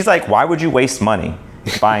 Totally. She's like, why would you waste money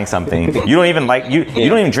buying something? You don't even you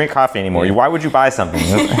don't even drink coffee anymore. Yeah. Why would you buy something?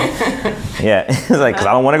 Yeah, it's like, because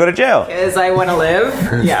I don't want to go to jail. Because I want to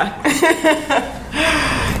live. Yeah.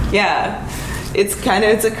 Yeah. It's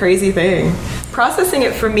a crazy thing. Processing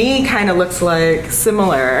it for me kind of looks like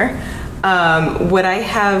similar. What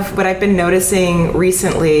I've been noticing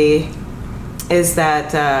recently is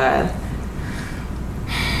that,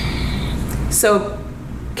 so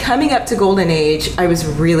coming up to Golden Age, I was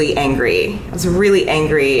really angry.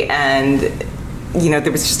 And,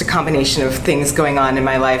 there was just a combination of things going on in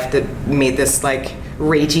my life that made this like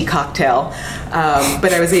ragey cocktail.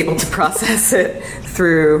 But I was able to process it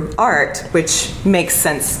through art, which makes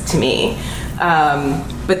sense to me.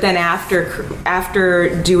 But then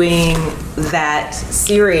after doing that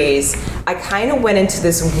series, I kind of went into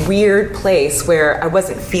this weird place where I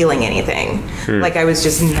wasn't feeling anything. Like I was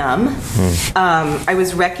just numb. I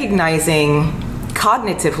was recognizing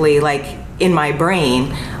cognitively, like in my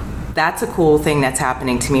brain, that's a cool thing that's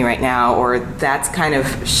happening to me right now, or that's kind of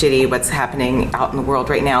shitty what's happening out in the world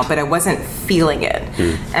right now, but I wasn't feeling it.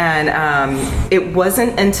 And it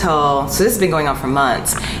wasn't until, so this has been going on for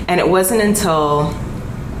months, and it wasn't until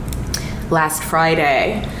last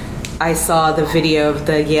Friday I saw the video of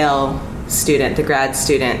the Yale student, the grad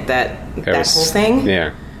student, that whole thing.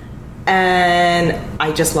 Yeah. And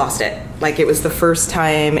I just lost it. Like it was the first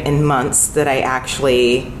time in months that I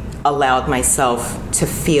actually allowed myself to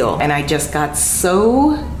feel, and I just got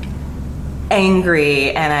so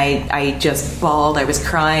angry, and I just bawled. I was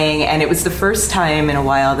crying, and it was the first time in a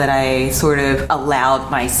while that I sort of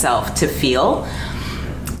allowed myself to feel.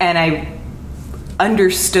 And I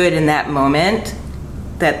understood in that moment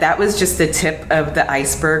that was just the tip of the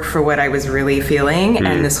iceberg for what I was really feeling.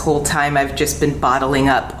 And this whole time I've just been bottling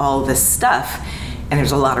up all this stuff, and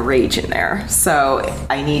there's a lot of rage in there. So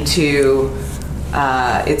I need to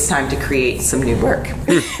it's time to create some new work.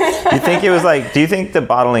 Do you think the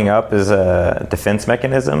bottling up is a defense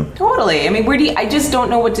mechanism? Totally. I mean, I just don't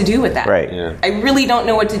know what to do with that. Right. Yeah. I really don't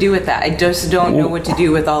know what to do with that. I just don't know what to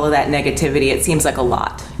do with all of that negativity. It seems like a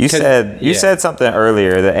lot. You said something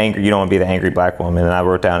earlier, you don't want to be the angry black woman, and I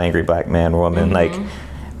wrote down angry black man, woman. Like,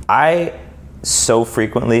 I so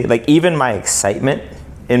frequently, like even my excitement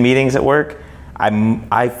in meetings at work,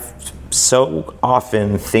 I so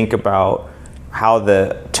often think about how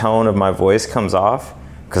the tone of my voice comes off,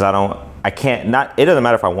 because it doesn't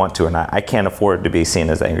matter if I want to or not. I can't afford to be seen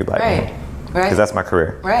as the angry black man. Right. Because that's my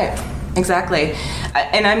career. Right. Exactly.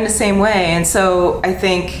 And I'm the same way. And so I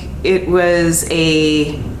think it was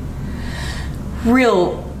a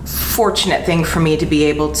real fortunate thing for me to be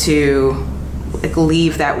able to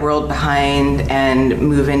leave that world behind and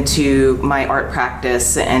move into my art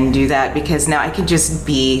practice and do that, because now I can just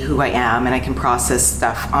be who I am, and I can process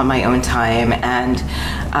stuff on my own time and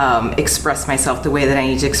express myself the way that I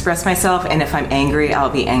need to express myself. And if I'm angry, I'll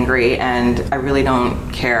be angry, and I really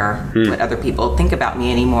don't care what other people think about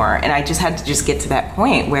me anymore. And I just had to just get to that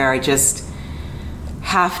point where I just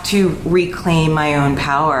have to reclaim my own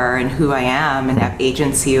power and who I am, and have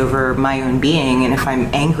agency over my own being. And if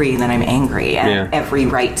I'm angry, then I'm angry. And I have every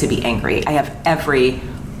right to be angry. I have every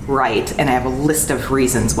right, and I have a list of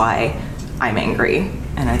reasons why I'm angry,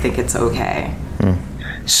 and I think it's okay.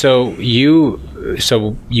 So you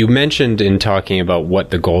mentioned in talking about what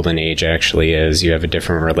the Golden Age actually is, you have a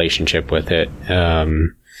different relationship with it.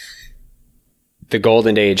 The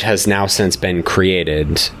Golden Age has now since been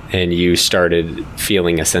created, and you started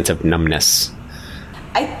feeling a sense of numbness.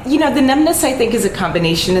 The numbness, I think, is a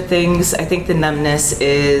combination of things. I think the numbness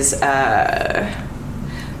is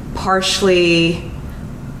partially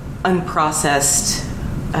unprocessed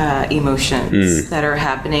emotions that are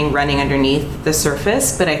happening, running underneath the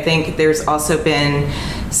surface. But I think there's also been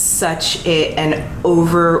such an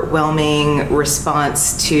overwhelming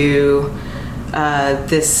response to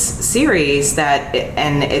this series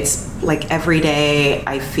and it's like every day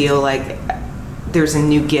I feel like there's a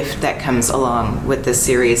new gift that comes along with this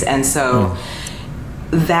series, and so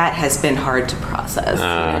that has been hard to process.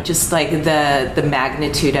 Just like the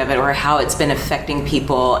magnitude of it, or how it's been affecting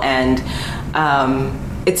people, and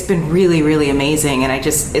it's been really, really amazing. And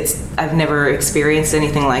I've never experienced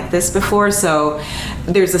anything like this before, so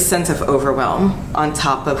there's a sense of overwhelm on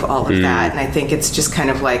top of all of that. And I think it's just kind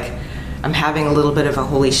of like I'm having a little bit of a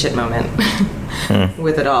holy shit moment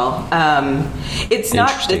with it all. It's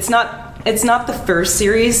not it's not the first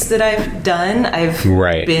series that I've done. I've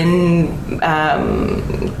been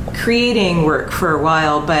creating work for a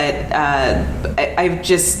while, but I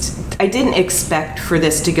didn't expect for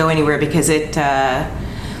this to go anywhere because I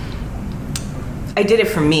did it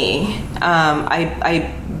for me.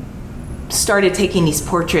 I started taking these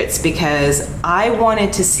portraits because I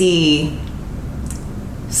wanted to see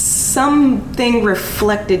something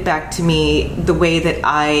reflected back to me the way that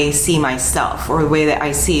I see myself, or the way that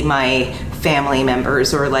I see my family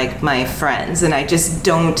members or like my friends, and I just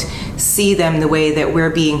don't see them the way that we're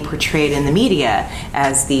being portrayed in the media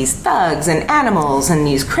as these thugs and animals and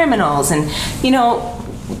these criminals. And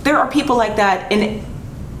there are people like that in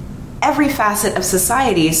every facet of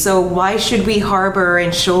society, so why should we harbor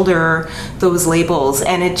and shoulder those labels?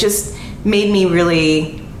 And it just made me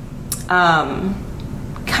really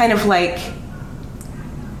kind of like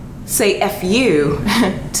say F you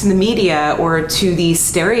to the media or to these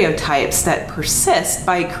stereotypes that persist,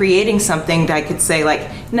 by creating something that I could say like,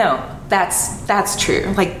 no, that's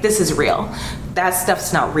true. Like, this is real. That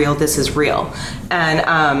stuff's not real. This is real. And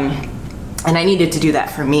I needed to do that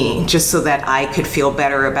for me, just so that I could feel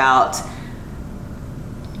better about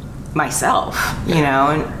myself,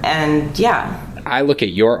 and yeah. I look at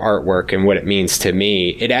your artwork and what it means to me.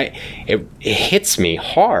 It hits me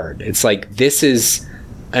hard. It's like, this is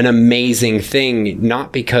an amazing thing,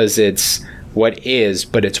 not because it's what is,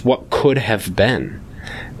 but it's what could have been.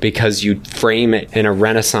 Because you frame it in a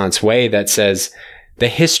Renaissance way that says, the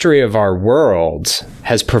history of our world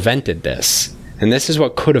has prevented this, and this is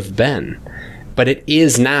what could have been. But it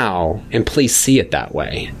is now, and please see it that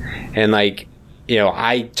way. And like,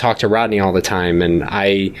 I talk to Rodney all the time, and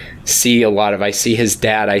I see his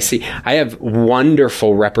dad. I have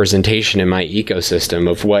wonderful representation in my ecosystem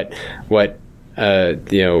of what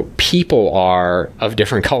people are of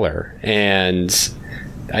different color. And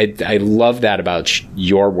I love that about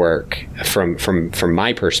your work from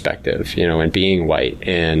my perspective, and being white.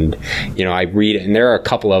 And, I read it, and there are a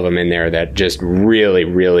couple of them in there that just really,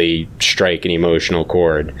 really strike an emotional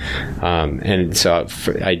chord. And so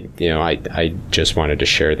I just wanted to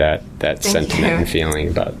share that sentiment and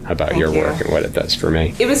feeling about your work and what it does for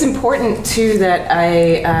me. It was important too that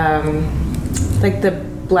I, like the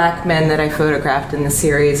Black men that I photographed in the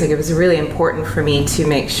series, like it was really important for me to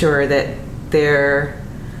make sure that they're,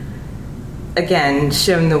 again,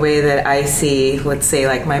 shown the way that I see, let's say,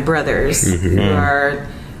 like my brothers, who are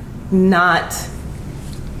not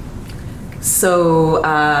so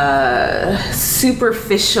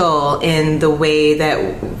superficial in the way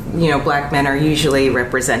that Black men are usually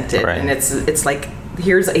represented. Right. And it's like,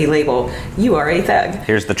 here's a label, you are a thug.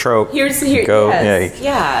 Here's the trope. Go. Yes.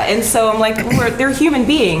 Yeah. And so I'm like, they're human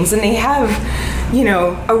beings, and they have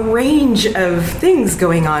a range of things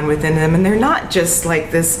going on within them, and they're not just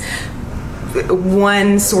like this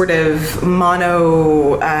one sort of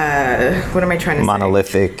monolithic,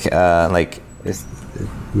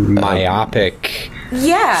 myopic,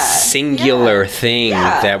 singular thing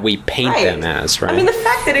that we paint them as, right? I mean, the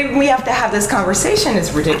fact that we have to have this conversation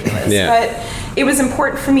is ridiculous. But it was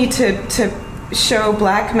important for me to show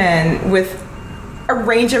Black men with a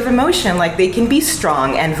range of emotion. Like, they can be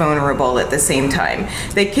strong and vulnerable at the same time.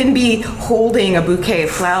 They can be holding a bouquet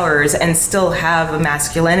of flowers and still have a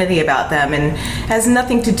masculinity about them, and has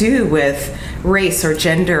nothing to do with race or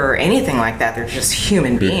gender or anything like that. They're just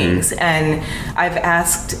human beings. And I've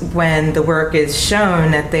asked, when the work is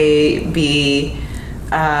shown, that they be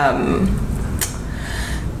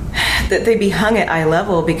hung at eye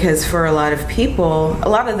level, because for a lot of people, a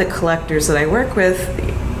lot of the collectors that I work with,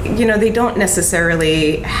 they don't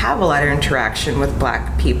necessarily have a lot of interaction with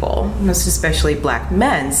Black people, most especially Black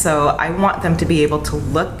men. So I want them to be able to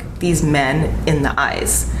look these men in the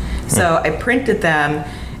eyes. So I printed them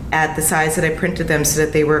at the size that I printed them, so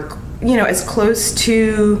that they were, as close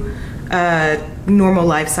to normal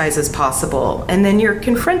life size as possible. And then you're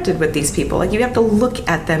confronted with these people. Like, you have to look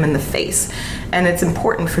at them in the face. And it's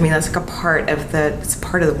important for me. That's like it's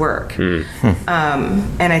part of the work.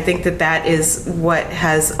 And I think that is what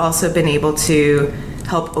has also been able to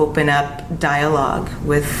help open up dialogue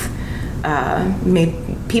with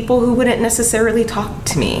people who wouldn't necessarily talk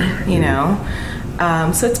to me,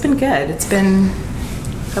 So it's been good. It's been...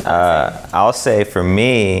 I'll say for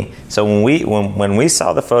me, so when we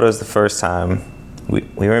saw the photos the first time, we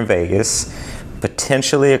were in Vegas,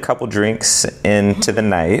 potentially a couple drinks into the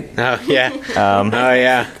night. Oh yeah.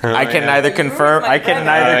 I can neither confirm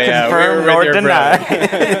nor deny.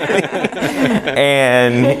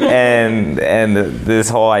 and this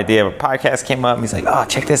whole idea of a podcast came up, and he's like, "Oh,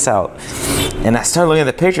 check this out." And I started looking at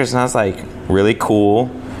the pictures, and I was like, "Really cool."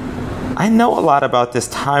 I know a lot about this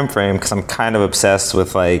time frame because I'm kind of obsessed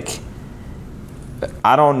with like,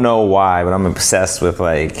 I don't know why, but I'm obsessed with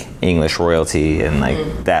like English royalty and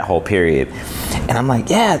like that whole period. And I'm like,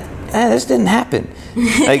 this didn't happen.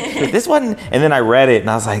 Like this wasn't. And then I read it and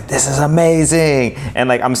I was like, this is amazing. And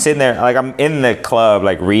like I'm sitting there, like I'm in the club,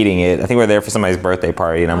 like reading it. I think we're there for somebody's birthday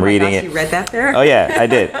party and I'm reading it. You read that there? Oh yeah, I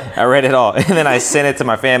did. I read it all. And then I sent it to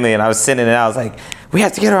my family and I was sending it out. I was like, we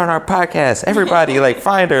have to get her on our podcast. Everybody like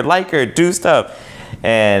find her, like her, do stuff.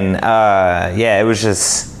 And it was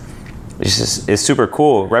just. It's super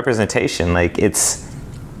cool representation. Like it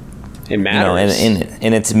matters,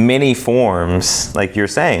 in its many forms. Like you're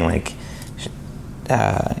saying, like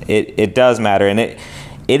it does matter, and it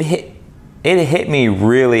hit me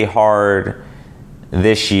really hard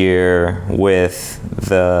this year with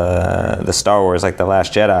the Star Wars, like The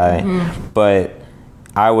Last Jedi, but.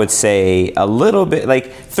 I would say a little bit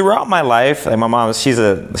like throughout my life, like my mom, she's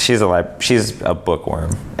a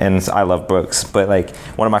bookworm and I love books, but like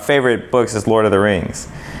one of my favorite books is Lord of the Rings.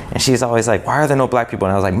 And she's always like, why are there no black people?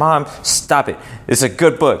 And I was like, Mom, stop it. It's a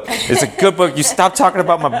good book. It's a good book. You stop talking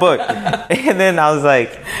about my book. And then I was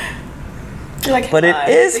like, but it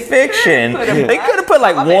is fiction. They could have put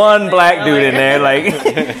like one black dude in there, like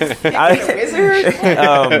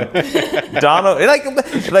Donald.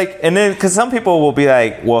 Like, and then because some people will be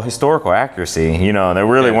like, well, historical accuracy. There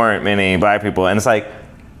really weren't many black people, and it's like.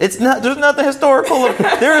 It's not. There's nothing historical.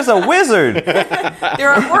 There is a wizard. There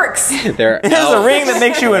are orcs. There's a ring that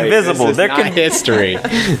makes you invisible. This is not history.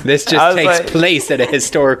 This just takes place at a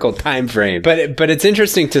historical time frame. But it's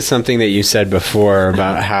interesting to something that you said before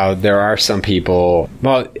about how there are some people.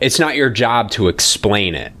 Well, it's not your job to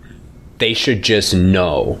explain it. They should just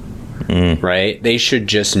know, right? They should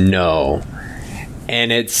just know,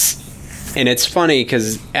 and it's funny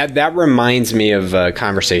because that reminds me of a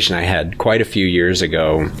conversation I had quite a few years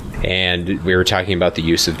ago, and we were talking about the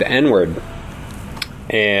use of the N-word,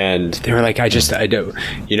 and they were like, I don't,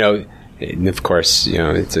 and of course,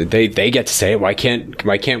 they get to say it. Why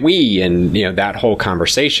can't we? And that whole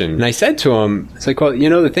conversation. And I said to him, it's like, well,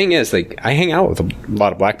 the thing is, like, I hang out with a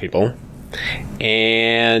lot of black people,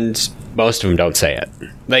 and most of them don't say it.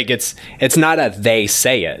 Like it's not a they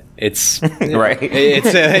say it. It's right.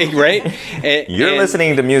 It's right. You're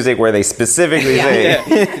listening to music where they specifically say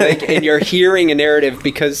it. Like, and you're hearing a narrative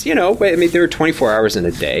because there are 24 hours in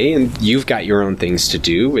a day, and you've got your own things to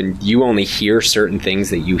do, and you only hear certain things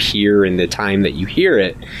that you hear in the time that you hear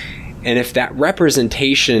it. And if that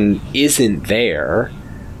representation isn't there,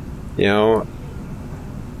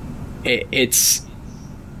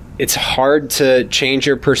 it's hard to change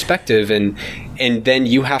your perspective, and then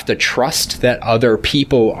you have to trust that other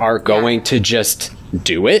people are going to just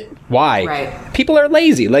do it. Why? Right. People are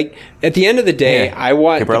lazy. Like at the end of the day, I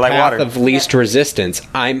want people the path water. of least resistance.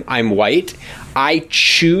 I'm white. I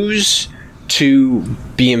choose to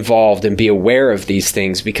be involved and be aware of these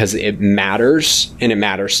things because it matters, and it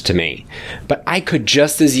matters to me. But I could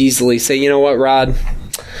just as easily say, you know what, Rod?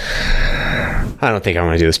 I don't think I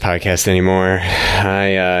want to do this podcast anymore.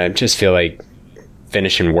 I just feel like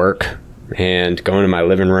finishing work and going to my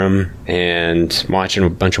living room and watching a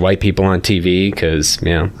bunch of white people on TV because,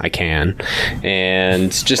 I can.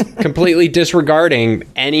 And just completely disregarding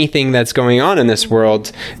anything that's going on in this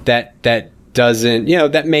world that doesn't,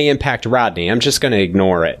 that may impact Rodney. I'm just going to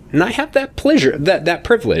ignore it. And I have that pleasure, that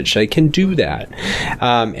privilege. I can do that.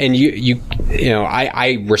 And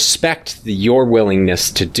I respect your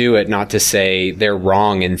willingness to do it, not to say they're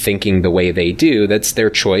wrong in thinking the way they do. That's their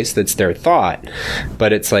choice. That's their thought.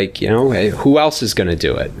 But it's like, who else is going to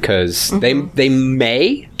do it? Because they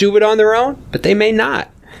may do it on their own, but they may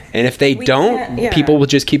not. And if they don't, people will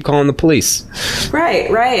just keep calling the police.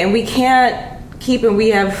 Right. And we can't we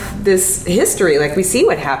have this history, like we see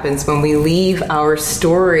what happens when we leave our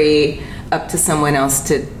story up to someone else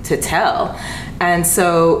to tell. And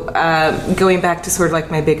so going back to sort of like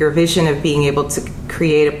my bigger vision of being able to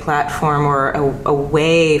create a platform or a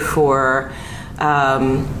way for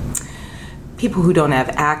people who don't have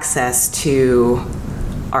access to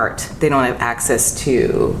art. They don't have access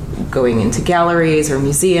to going into galleries or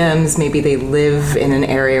museums. Maybe they live in an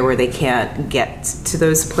area where they can't get to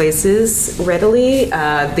those places readily.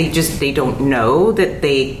 They don't know that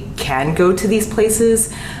they can go to these places.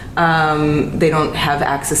 They don't have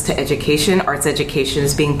access to education. Arts education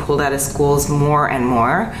is being pulled out of schools more and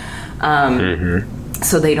more.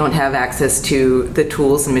 So they don't have access to the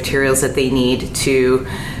tools and materials that they need to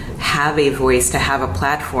have a voice, to have a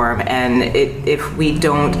platform. And if we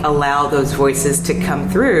don't allow those voices to come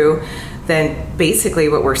through, then basically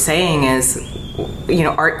what we're saying is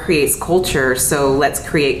art creates culture, so let's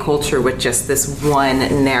create culture with just this one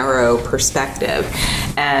narrow perspective,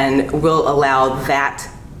 and we'll allow that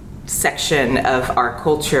section of our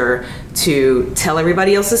culture to tell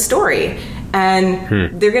everybody else's story.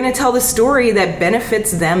 And they're going to tell the story that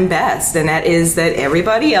benefits them best, and that is that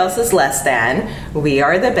everybody else is less than, we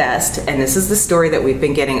are the best, and this is the story that we've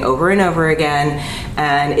been getting over and over again,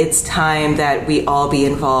 and it's time that we all be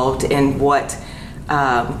involved in what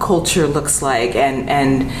culture looks like,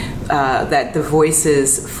 and that the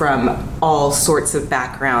voices from all sorts of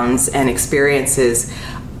backgrounds and experiences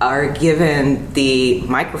are given the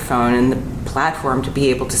microphone and the platform to be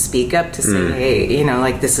able to speak up, to say, hey,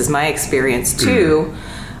 this is my experience too.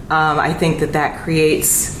 I think that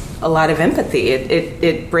creates a lot of empathy.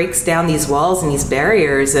 It breaks down these walls and these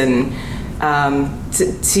barriers, and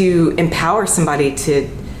to empower somebody to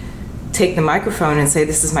take the microphone and say,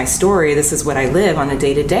 this is my story, this is what I live on a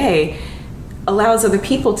day-to-day, allows other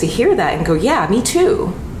people to hear that and go, yeah, me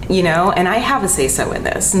too. And I have a say-so in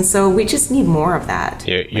this, and so we just need more of that.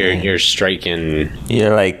 You're striking.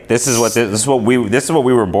 You're like, this is what we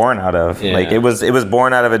were born out of. Yeah. Like it was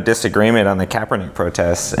born out of a disagreement on the Kaepernick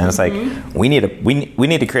protests, and it's like we need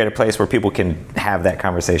to create a place where people can have that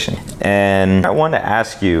conversation. And I wanted to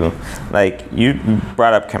ask you, like, you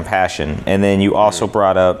brought up compassion, and then you also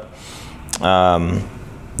brought up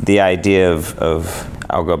the idea of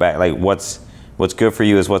I'll go back, like what's good for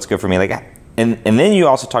you is what's good for me, like. And then you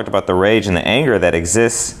also talked about the rage and the anger that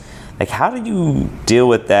exists. Like, how do you deal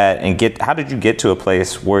with that, and how did you get to a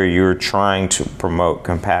place where you're trying to promote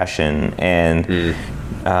compassion, and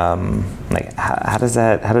like how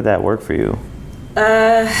did that work for you?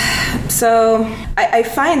 So I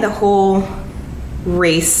find the whole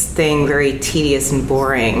race thing very tedious and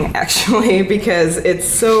boring, actually, because it's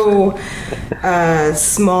so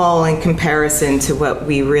small in comparison to what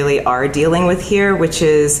we really are dealing with here, which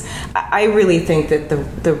is, I really think that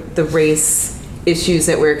the race issues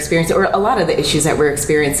that we're experiencing, or a lot of the issues that we're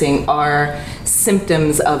experiencing, are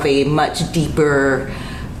symptoms of a much deeper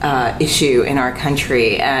issue in our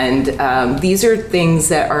country. And these are things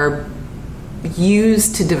that are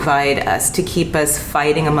used to divide us, to keep us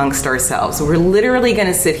fighting amongst ourselves. We're literally going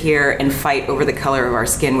to sit here and fight over the color of our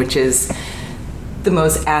skin, which is the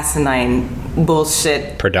most asinine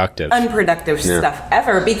bullshit, unproductive stuff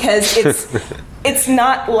ever, because it's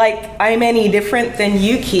not like I'm any different than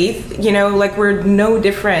you, Keith. Like, we're no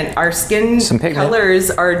different. Our skin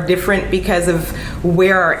colors are different because of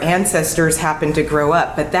where our ancestors happen to grow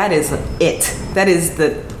up, but that is it. That is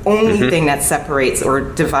the only thing that separates or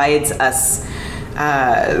divides us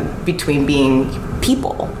between being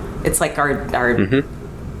people. It's like our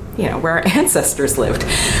where our ancestors lived.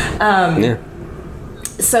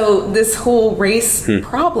 So this whole race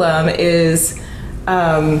problem is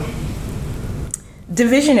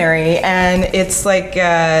divisionary, and it's like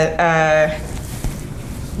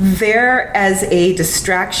there as a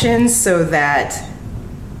distraction so that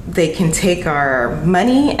they can take our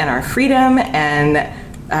money and our freedom and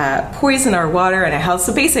poison our water and our health.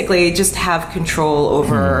 So basically just have control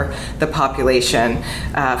over the population,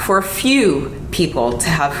 for a few people to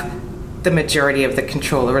have the majority of the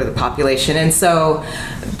control over the population. And so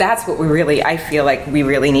that's what I feel like we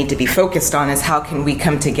really need to be focused on, is how can we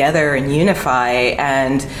come together and unify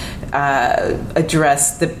and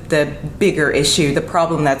address the bigger issue, the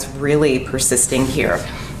problem that's really persisting here.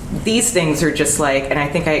 These things are just like, and I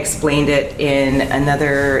think I explained it in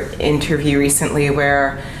another interview recently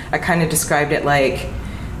where I kind of described it like,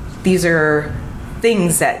 these are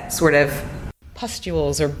things that sort of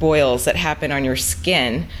pustules or boils that happen on your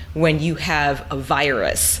skin when you have a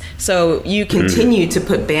virus. So you continue to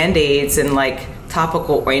put Band-Aids and like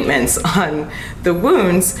topical ointments on the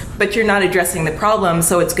wounds, but you're not addressing the problem,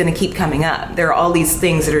 so it's going to keep coming up. There are all these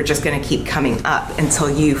things that are just going to keep coming up until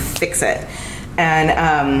you fix it.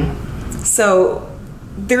 And so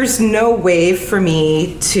there's no way for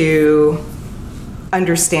me to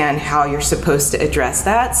understand how you're supposed to address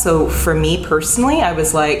that. So for me personally, I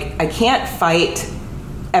was like, I can't fight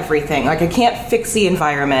everything. Like, I can't fix the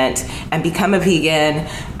environment and become a vegan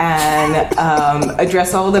and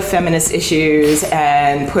address all the feminist issues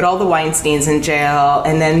and put all the Weinsteins in jail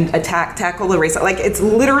and then tackle the race. Like, it's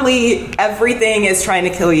literally everything is trying to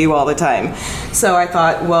kill you all the time. So I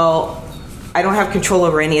thought, well, I don't have control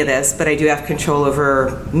over any of this, but I do have control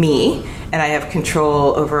over me, and I have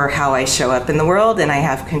control over how I show up in the world, and I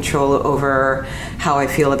have control over how I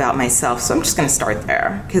feel about myself. So I'm just going to start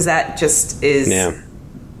there, because that just is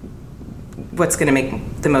what's going to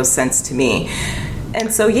make the most sense to me.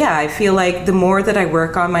 And so, yeah, I feel like the more that I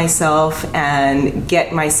work on myself and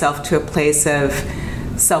get myself to a place of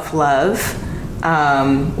self-love,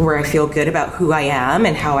 where I feel good about who I am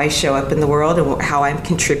and how I show up in the world and how I'm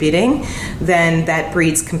contributing, then that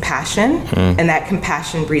breeds compassion, and that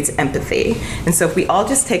compassion breeds empathy. And so if we all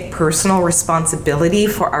just take personal responsibility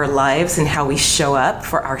for our lives and how we show up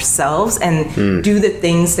for ourselves and do the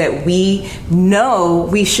things that we know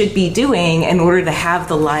we should be doing in order to have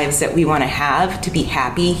the lives that we want to have, to be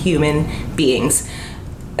happy human beings,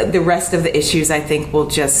 the rest of the issues, I think, will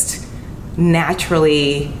just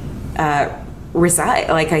naturally reside.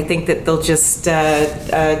 Like, I think that they'll just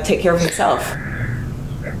take care of themselves.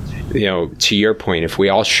 You know, to your point, if we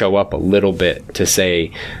all show up a little bit to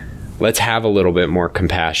say, let's have a little bit more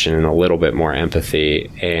compassion and a little bit more empathy,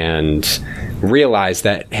 and realize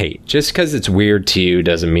that, hey, just because it's weird to you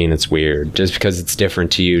doesn't mean it's weird. Just because it's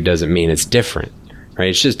different to you doesn't mean it's different. Right?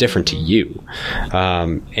 It's just different to you.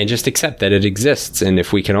 And just accept that it exists. And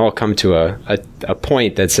if we can all come to a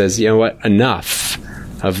point that says, you know what, enough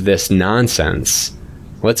of this nonsense.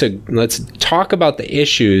 Let's talk about the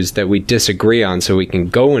issues that we disagree on so we can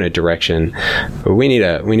go in a direction. But we need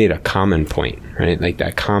a common point, right? Like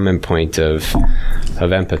that common point of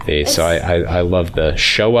empathy. So I love the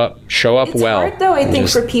show up it's well. It's hard, though, I think,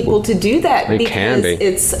 for people to do that, because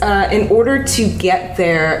it's in order to get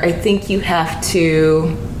there, I think you have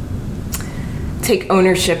to take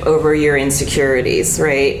ownership over your insecurities,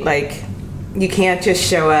 right? Like, you can't just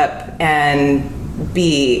show up and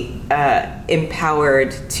be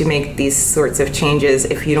empowered to make these sorts of changes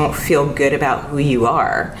if you don't feel good about who you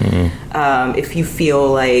are. If you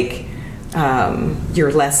feel like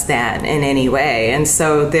you're less than in any way. And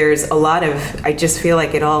so there's a lot of, I just feel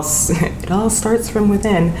like it all starts from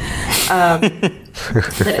within.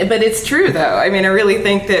 But it's true, though. I mean, I really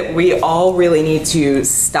think that we all really need to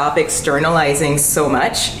stop externalizing so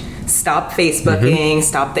much. Stop Facebooking,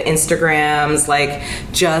 stop the Instagrams, like,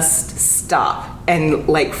 just stop and,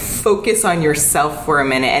 like, focus on yourself for a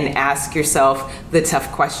minute and ask yourself the tough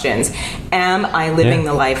questions. Am I living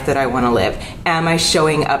the life that I want to live? Am I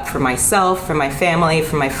showing up for myself, for my family,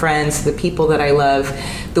 for my friends, the people that I love,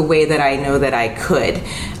 the way that I know that I could?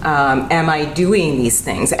 Am I doing these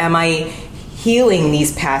things? Am I healing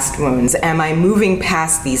these past wounds? Am I moving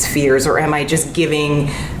past these fears, or am I just giving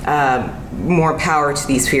more power to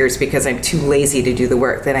these fears because I'm too lazy to do the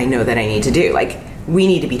work that I know that I need to do? Like, we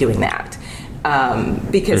need to be doing that,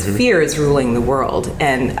 because fear is ruling the world.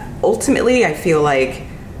 And ultimately, I feel like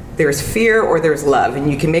there's fear or there's love,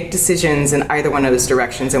 and you can make decisions in either one of those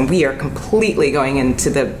directions. And we are completely going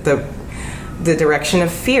into the direction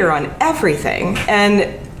of fear on everything.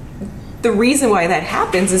 And the reason why that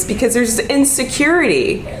happens is because there's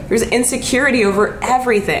insecurity. There's insecurity over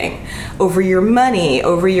everything, over your money,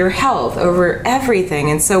 over your health, over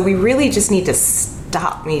everything. And so we really just need to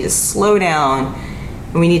stop. We need to slow down,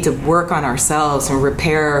 and we need to work on ourselves and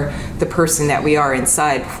repair the person that we are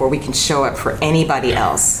inside before we can show up for anybody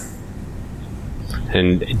else.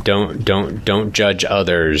 And don't judge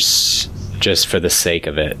others just for the sake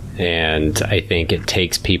of it. And I think it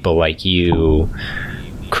takes people like you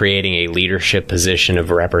creating a leadership position of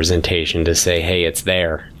representation to say, hey, it's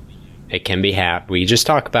there. It can be we just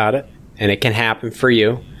talk about it, and it can happen for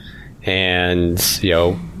you. And, you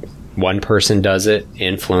know, one person does it,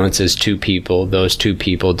 influences two people. Those two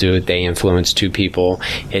people do it, they influence two people.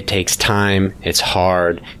 It takes time. It's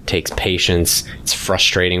hard. It takes patience. It's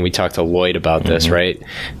frustrating. We talked to Lloyd about this, right?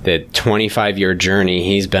 The 25-year journey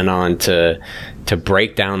he's been on to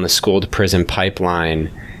break down the school to prison pipeline.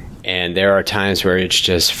 And there are times where it's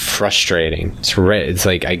just frustrating. It's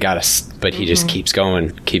like, but he just keeps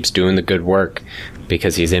going, keeps doing the good work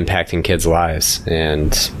because he's impacting kids' lives.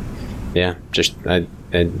 And yeah,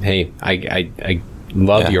 hey, I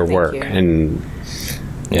love your work. You. And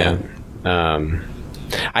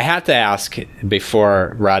I have to ask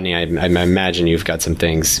before, Rodney, I imagine you've got some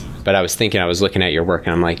things, but I was looking at your work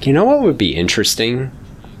and I'm like, you know what would be interesting?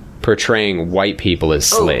 Portraying white people as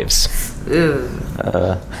slaves.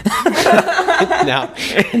 Now,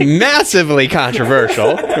 massively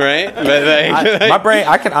controversial, right? But my brain,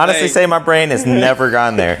 I can honestly say my brain has never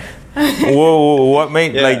gone there. Whoa, what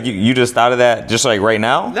made, like, you just thought of that just like right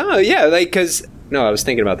now? No, yeah, like, because, I was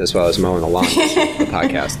thinking about this while I was mowing the lawn, the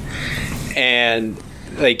podcast. And,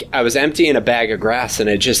 like, I was emptying a bag of grass and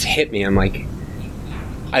it just hit me. I'm like,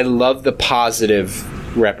 I love the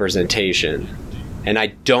positive representation. And I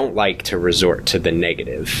don't like to resort to the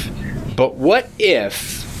negative. But what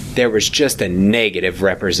if there was just a negative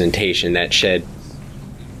representation that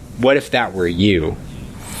what if that were you?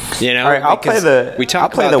 You know? All right, I'll play the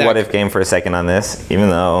what if game for a second on this,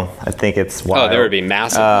 even though I think it's wild. Oh, there would be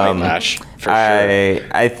massive backlash, for sure.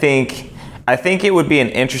 I think I think it would be an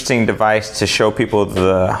interesting device to show people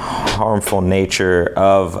the harmful nature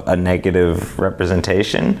of a negative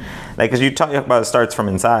representation. Like, because you talk about it starts from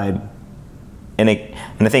inside, and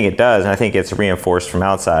I think it does, and I think it's reinforced from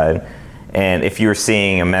outside. And if you're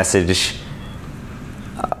seeing a message,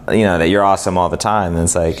 that you're awesome all the time, then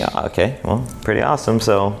it's like, oh, okay, well, pretty awesome.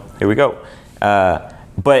 So here we go.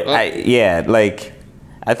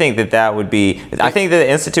 I think that would be. I think that the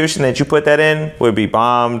institution that you put that in would be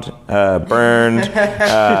bombed, burned,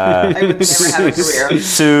 I would never have a career.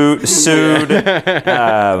 sued.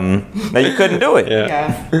 That you couldn't do it.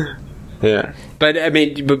 Yeah. But I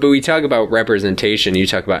mean, but we talk about representation. You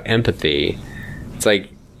talk about empathy. It's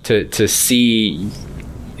like to see,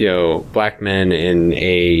 black men in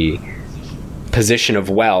a position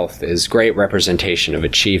of wealth is great representation of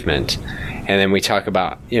achievement. And then we talk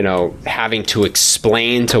about, having to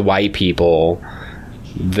explain to white people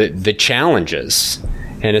the challenges.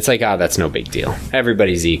 And it's like, that's no big deal.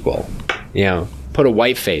 Everybody's equal. Put a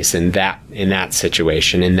white face in that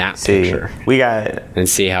situation, in that picture. And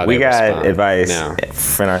see how they respond. We got advice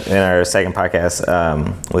in our second podcast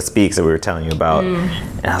with Speaks that we were telling you about.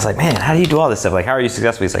 And I was like, man, how do you do all this stuff? Like, how are you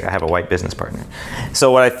successful? He's like, I have a white business partner.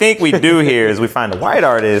 So what I think we do here is we find a white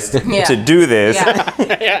artist to do this.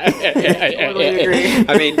 I totally agree.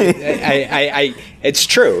 I mean, I it's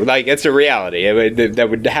true. Like, it's a reality. That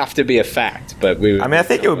would have to be a fact. But I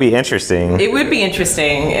think it would be interesting. It would be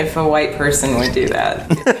interesting if a white person would do that.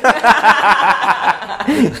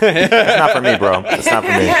 It's not for me, bro. It's not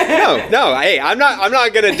for me. No. Hey, I'm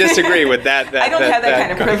not going to disagree with that. I don't have that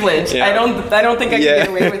kind of privilege. Yeah. I don't think I can get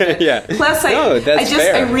away with it. Yeah. Plus,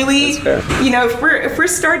 I really, if we're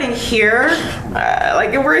starting here,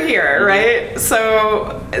 we're here, right?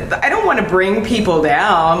 So I don't want to bring people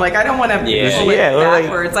down. Like, I don't want to pull it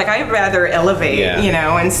backwards. Like, I'd rather elevate,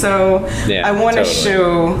 and so I want to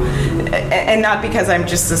show, and not because I'm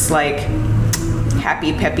just this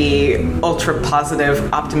happy, peppy, ultra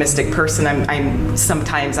positive, optimistic person. I'm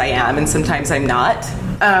sometimes I am, and sometimes I'm not.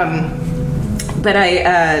 But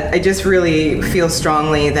I just really feel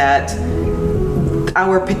strongly that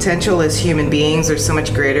our potential as human beings are so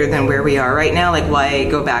much greater than where we are right now. Like, why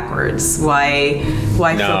go backwards? Why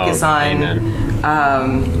focus on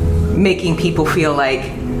making people feel like,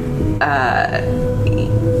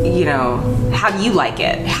 how do you like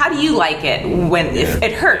it? How do you like it when if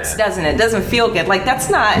it hurts, doesn't it? Doesn't feel good. Like, that's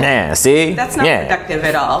not that's not productive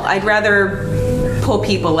at all. I'd rather pull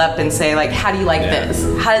people up and say, like, how do you like this?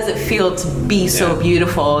 How does it feel to be so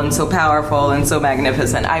beautiful and so powerful and so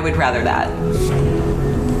magnificent? I would rather that.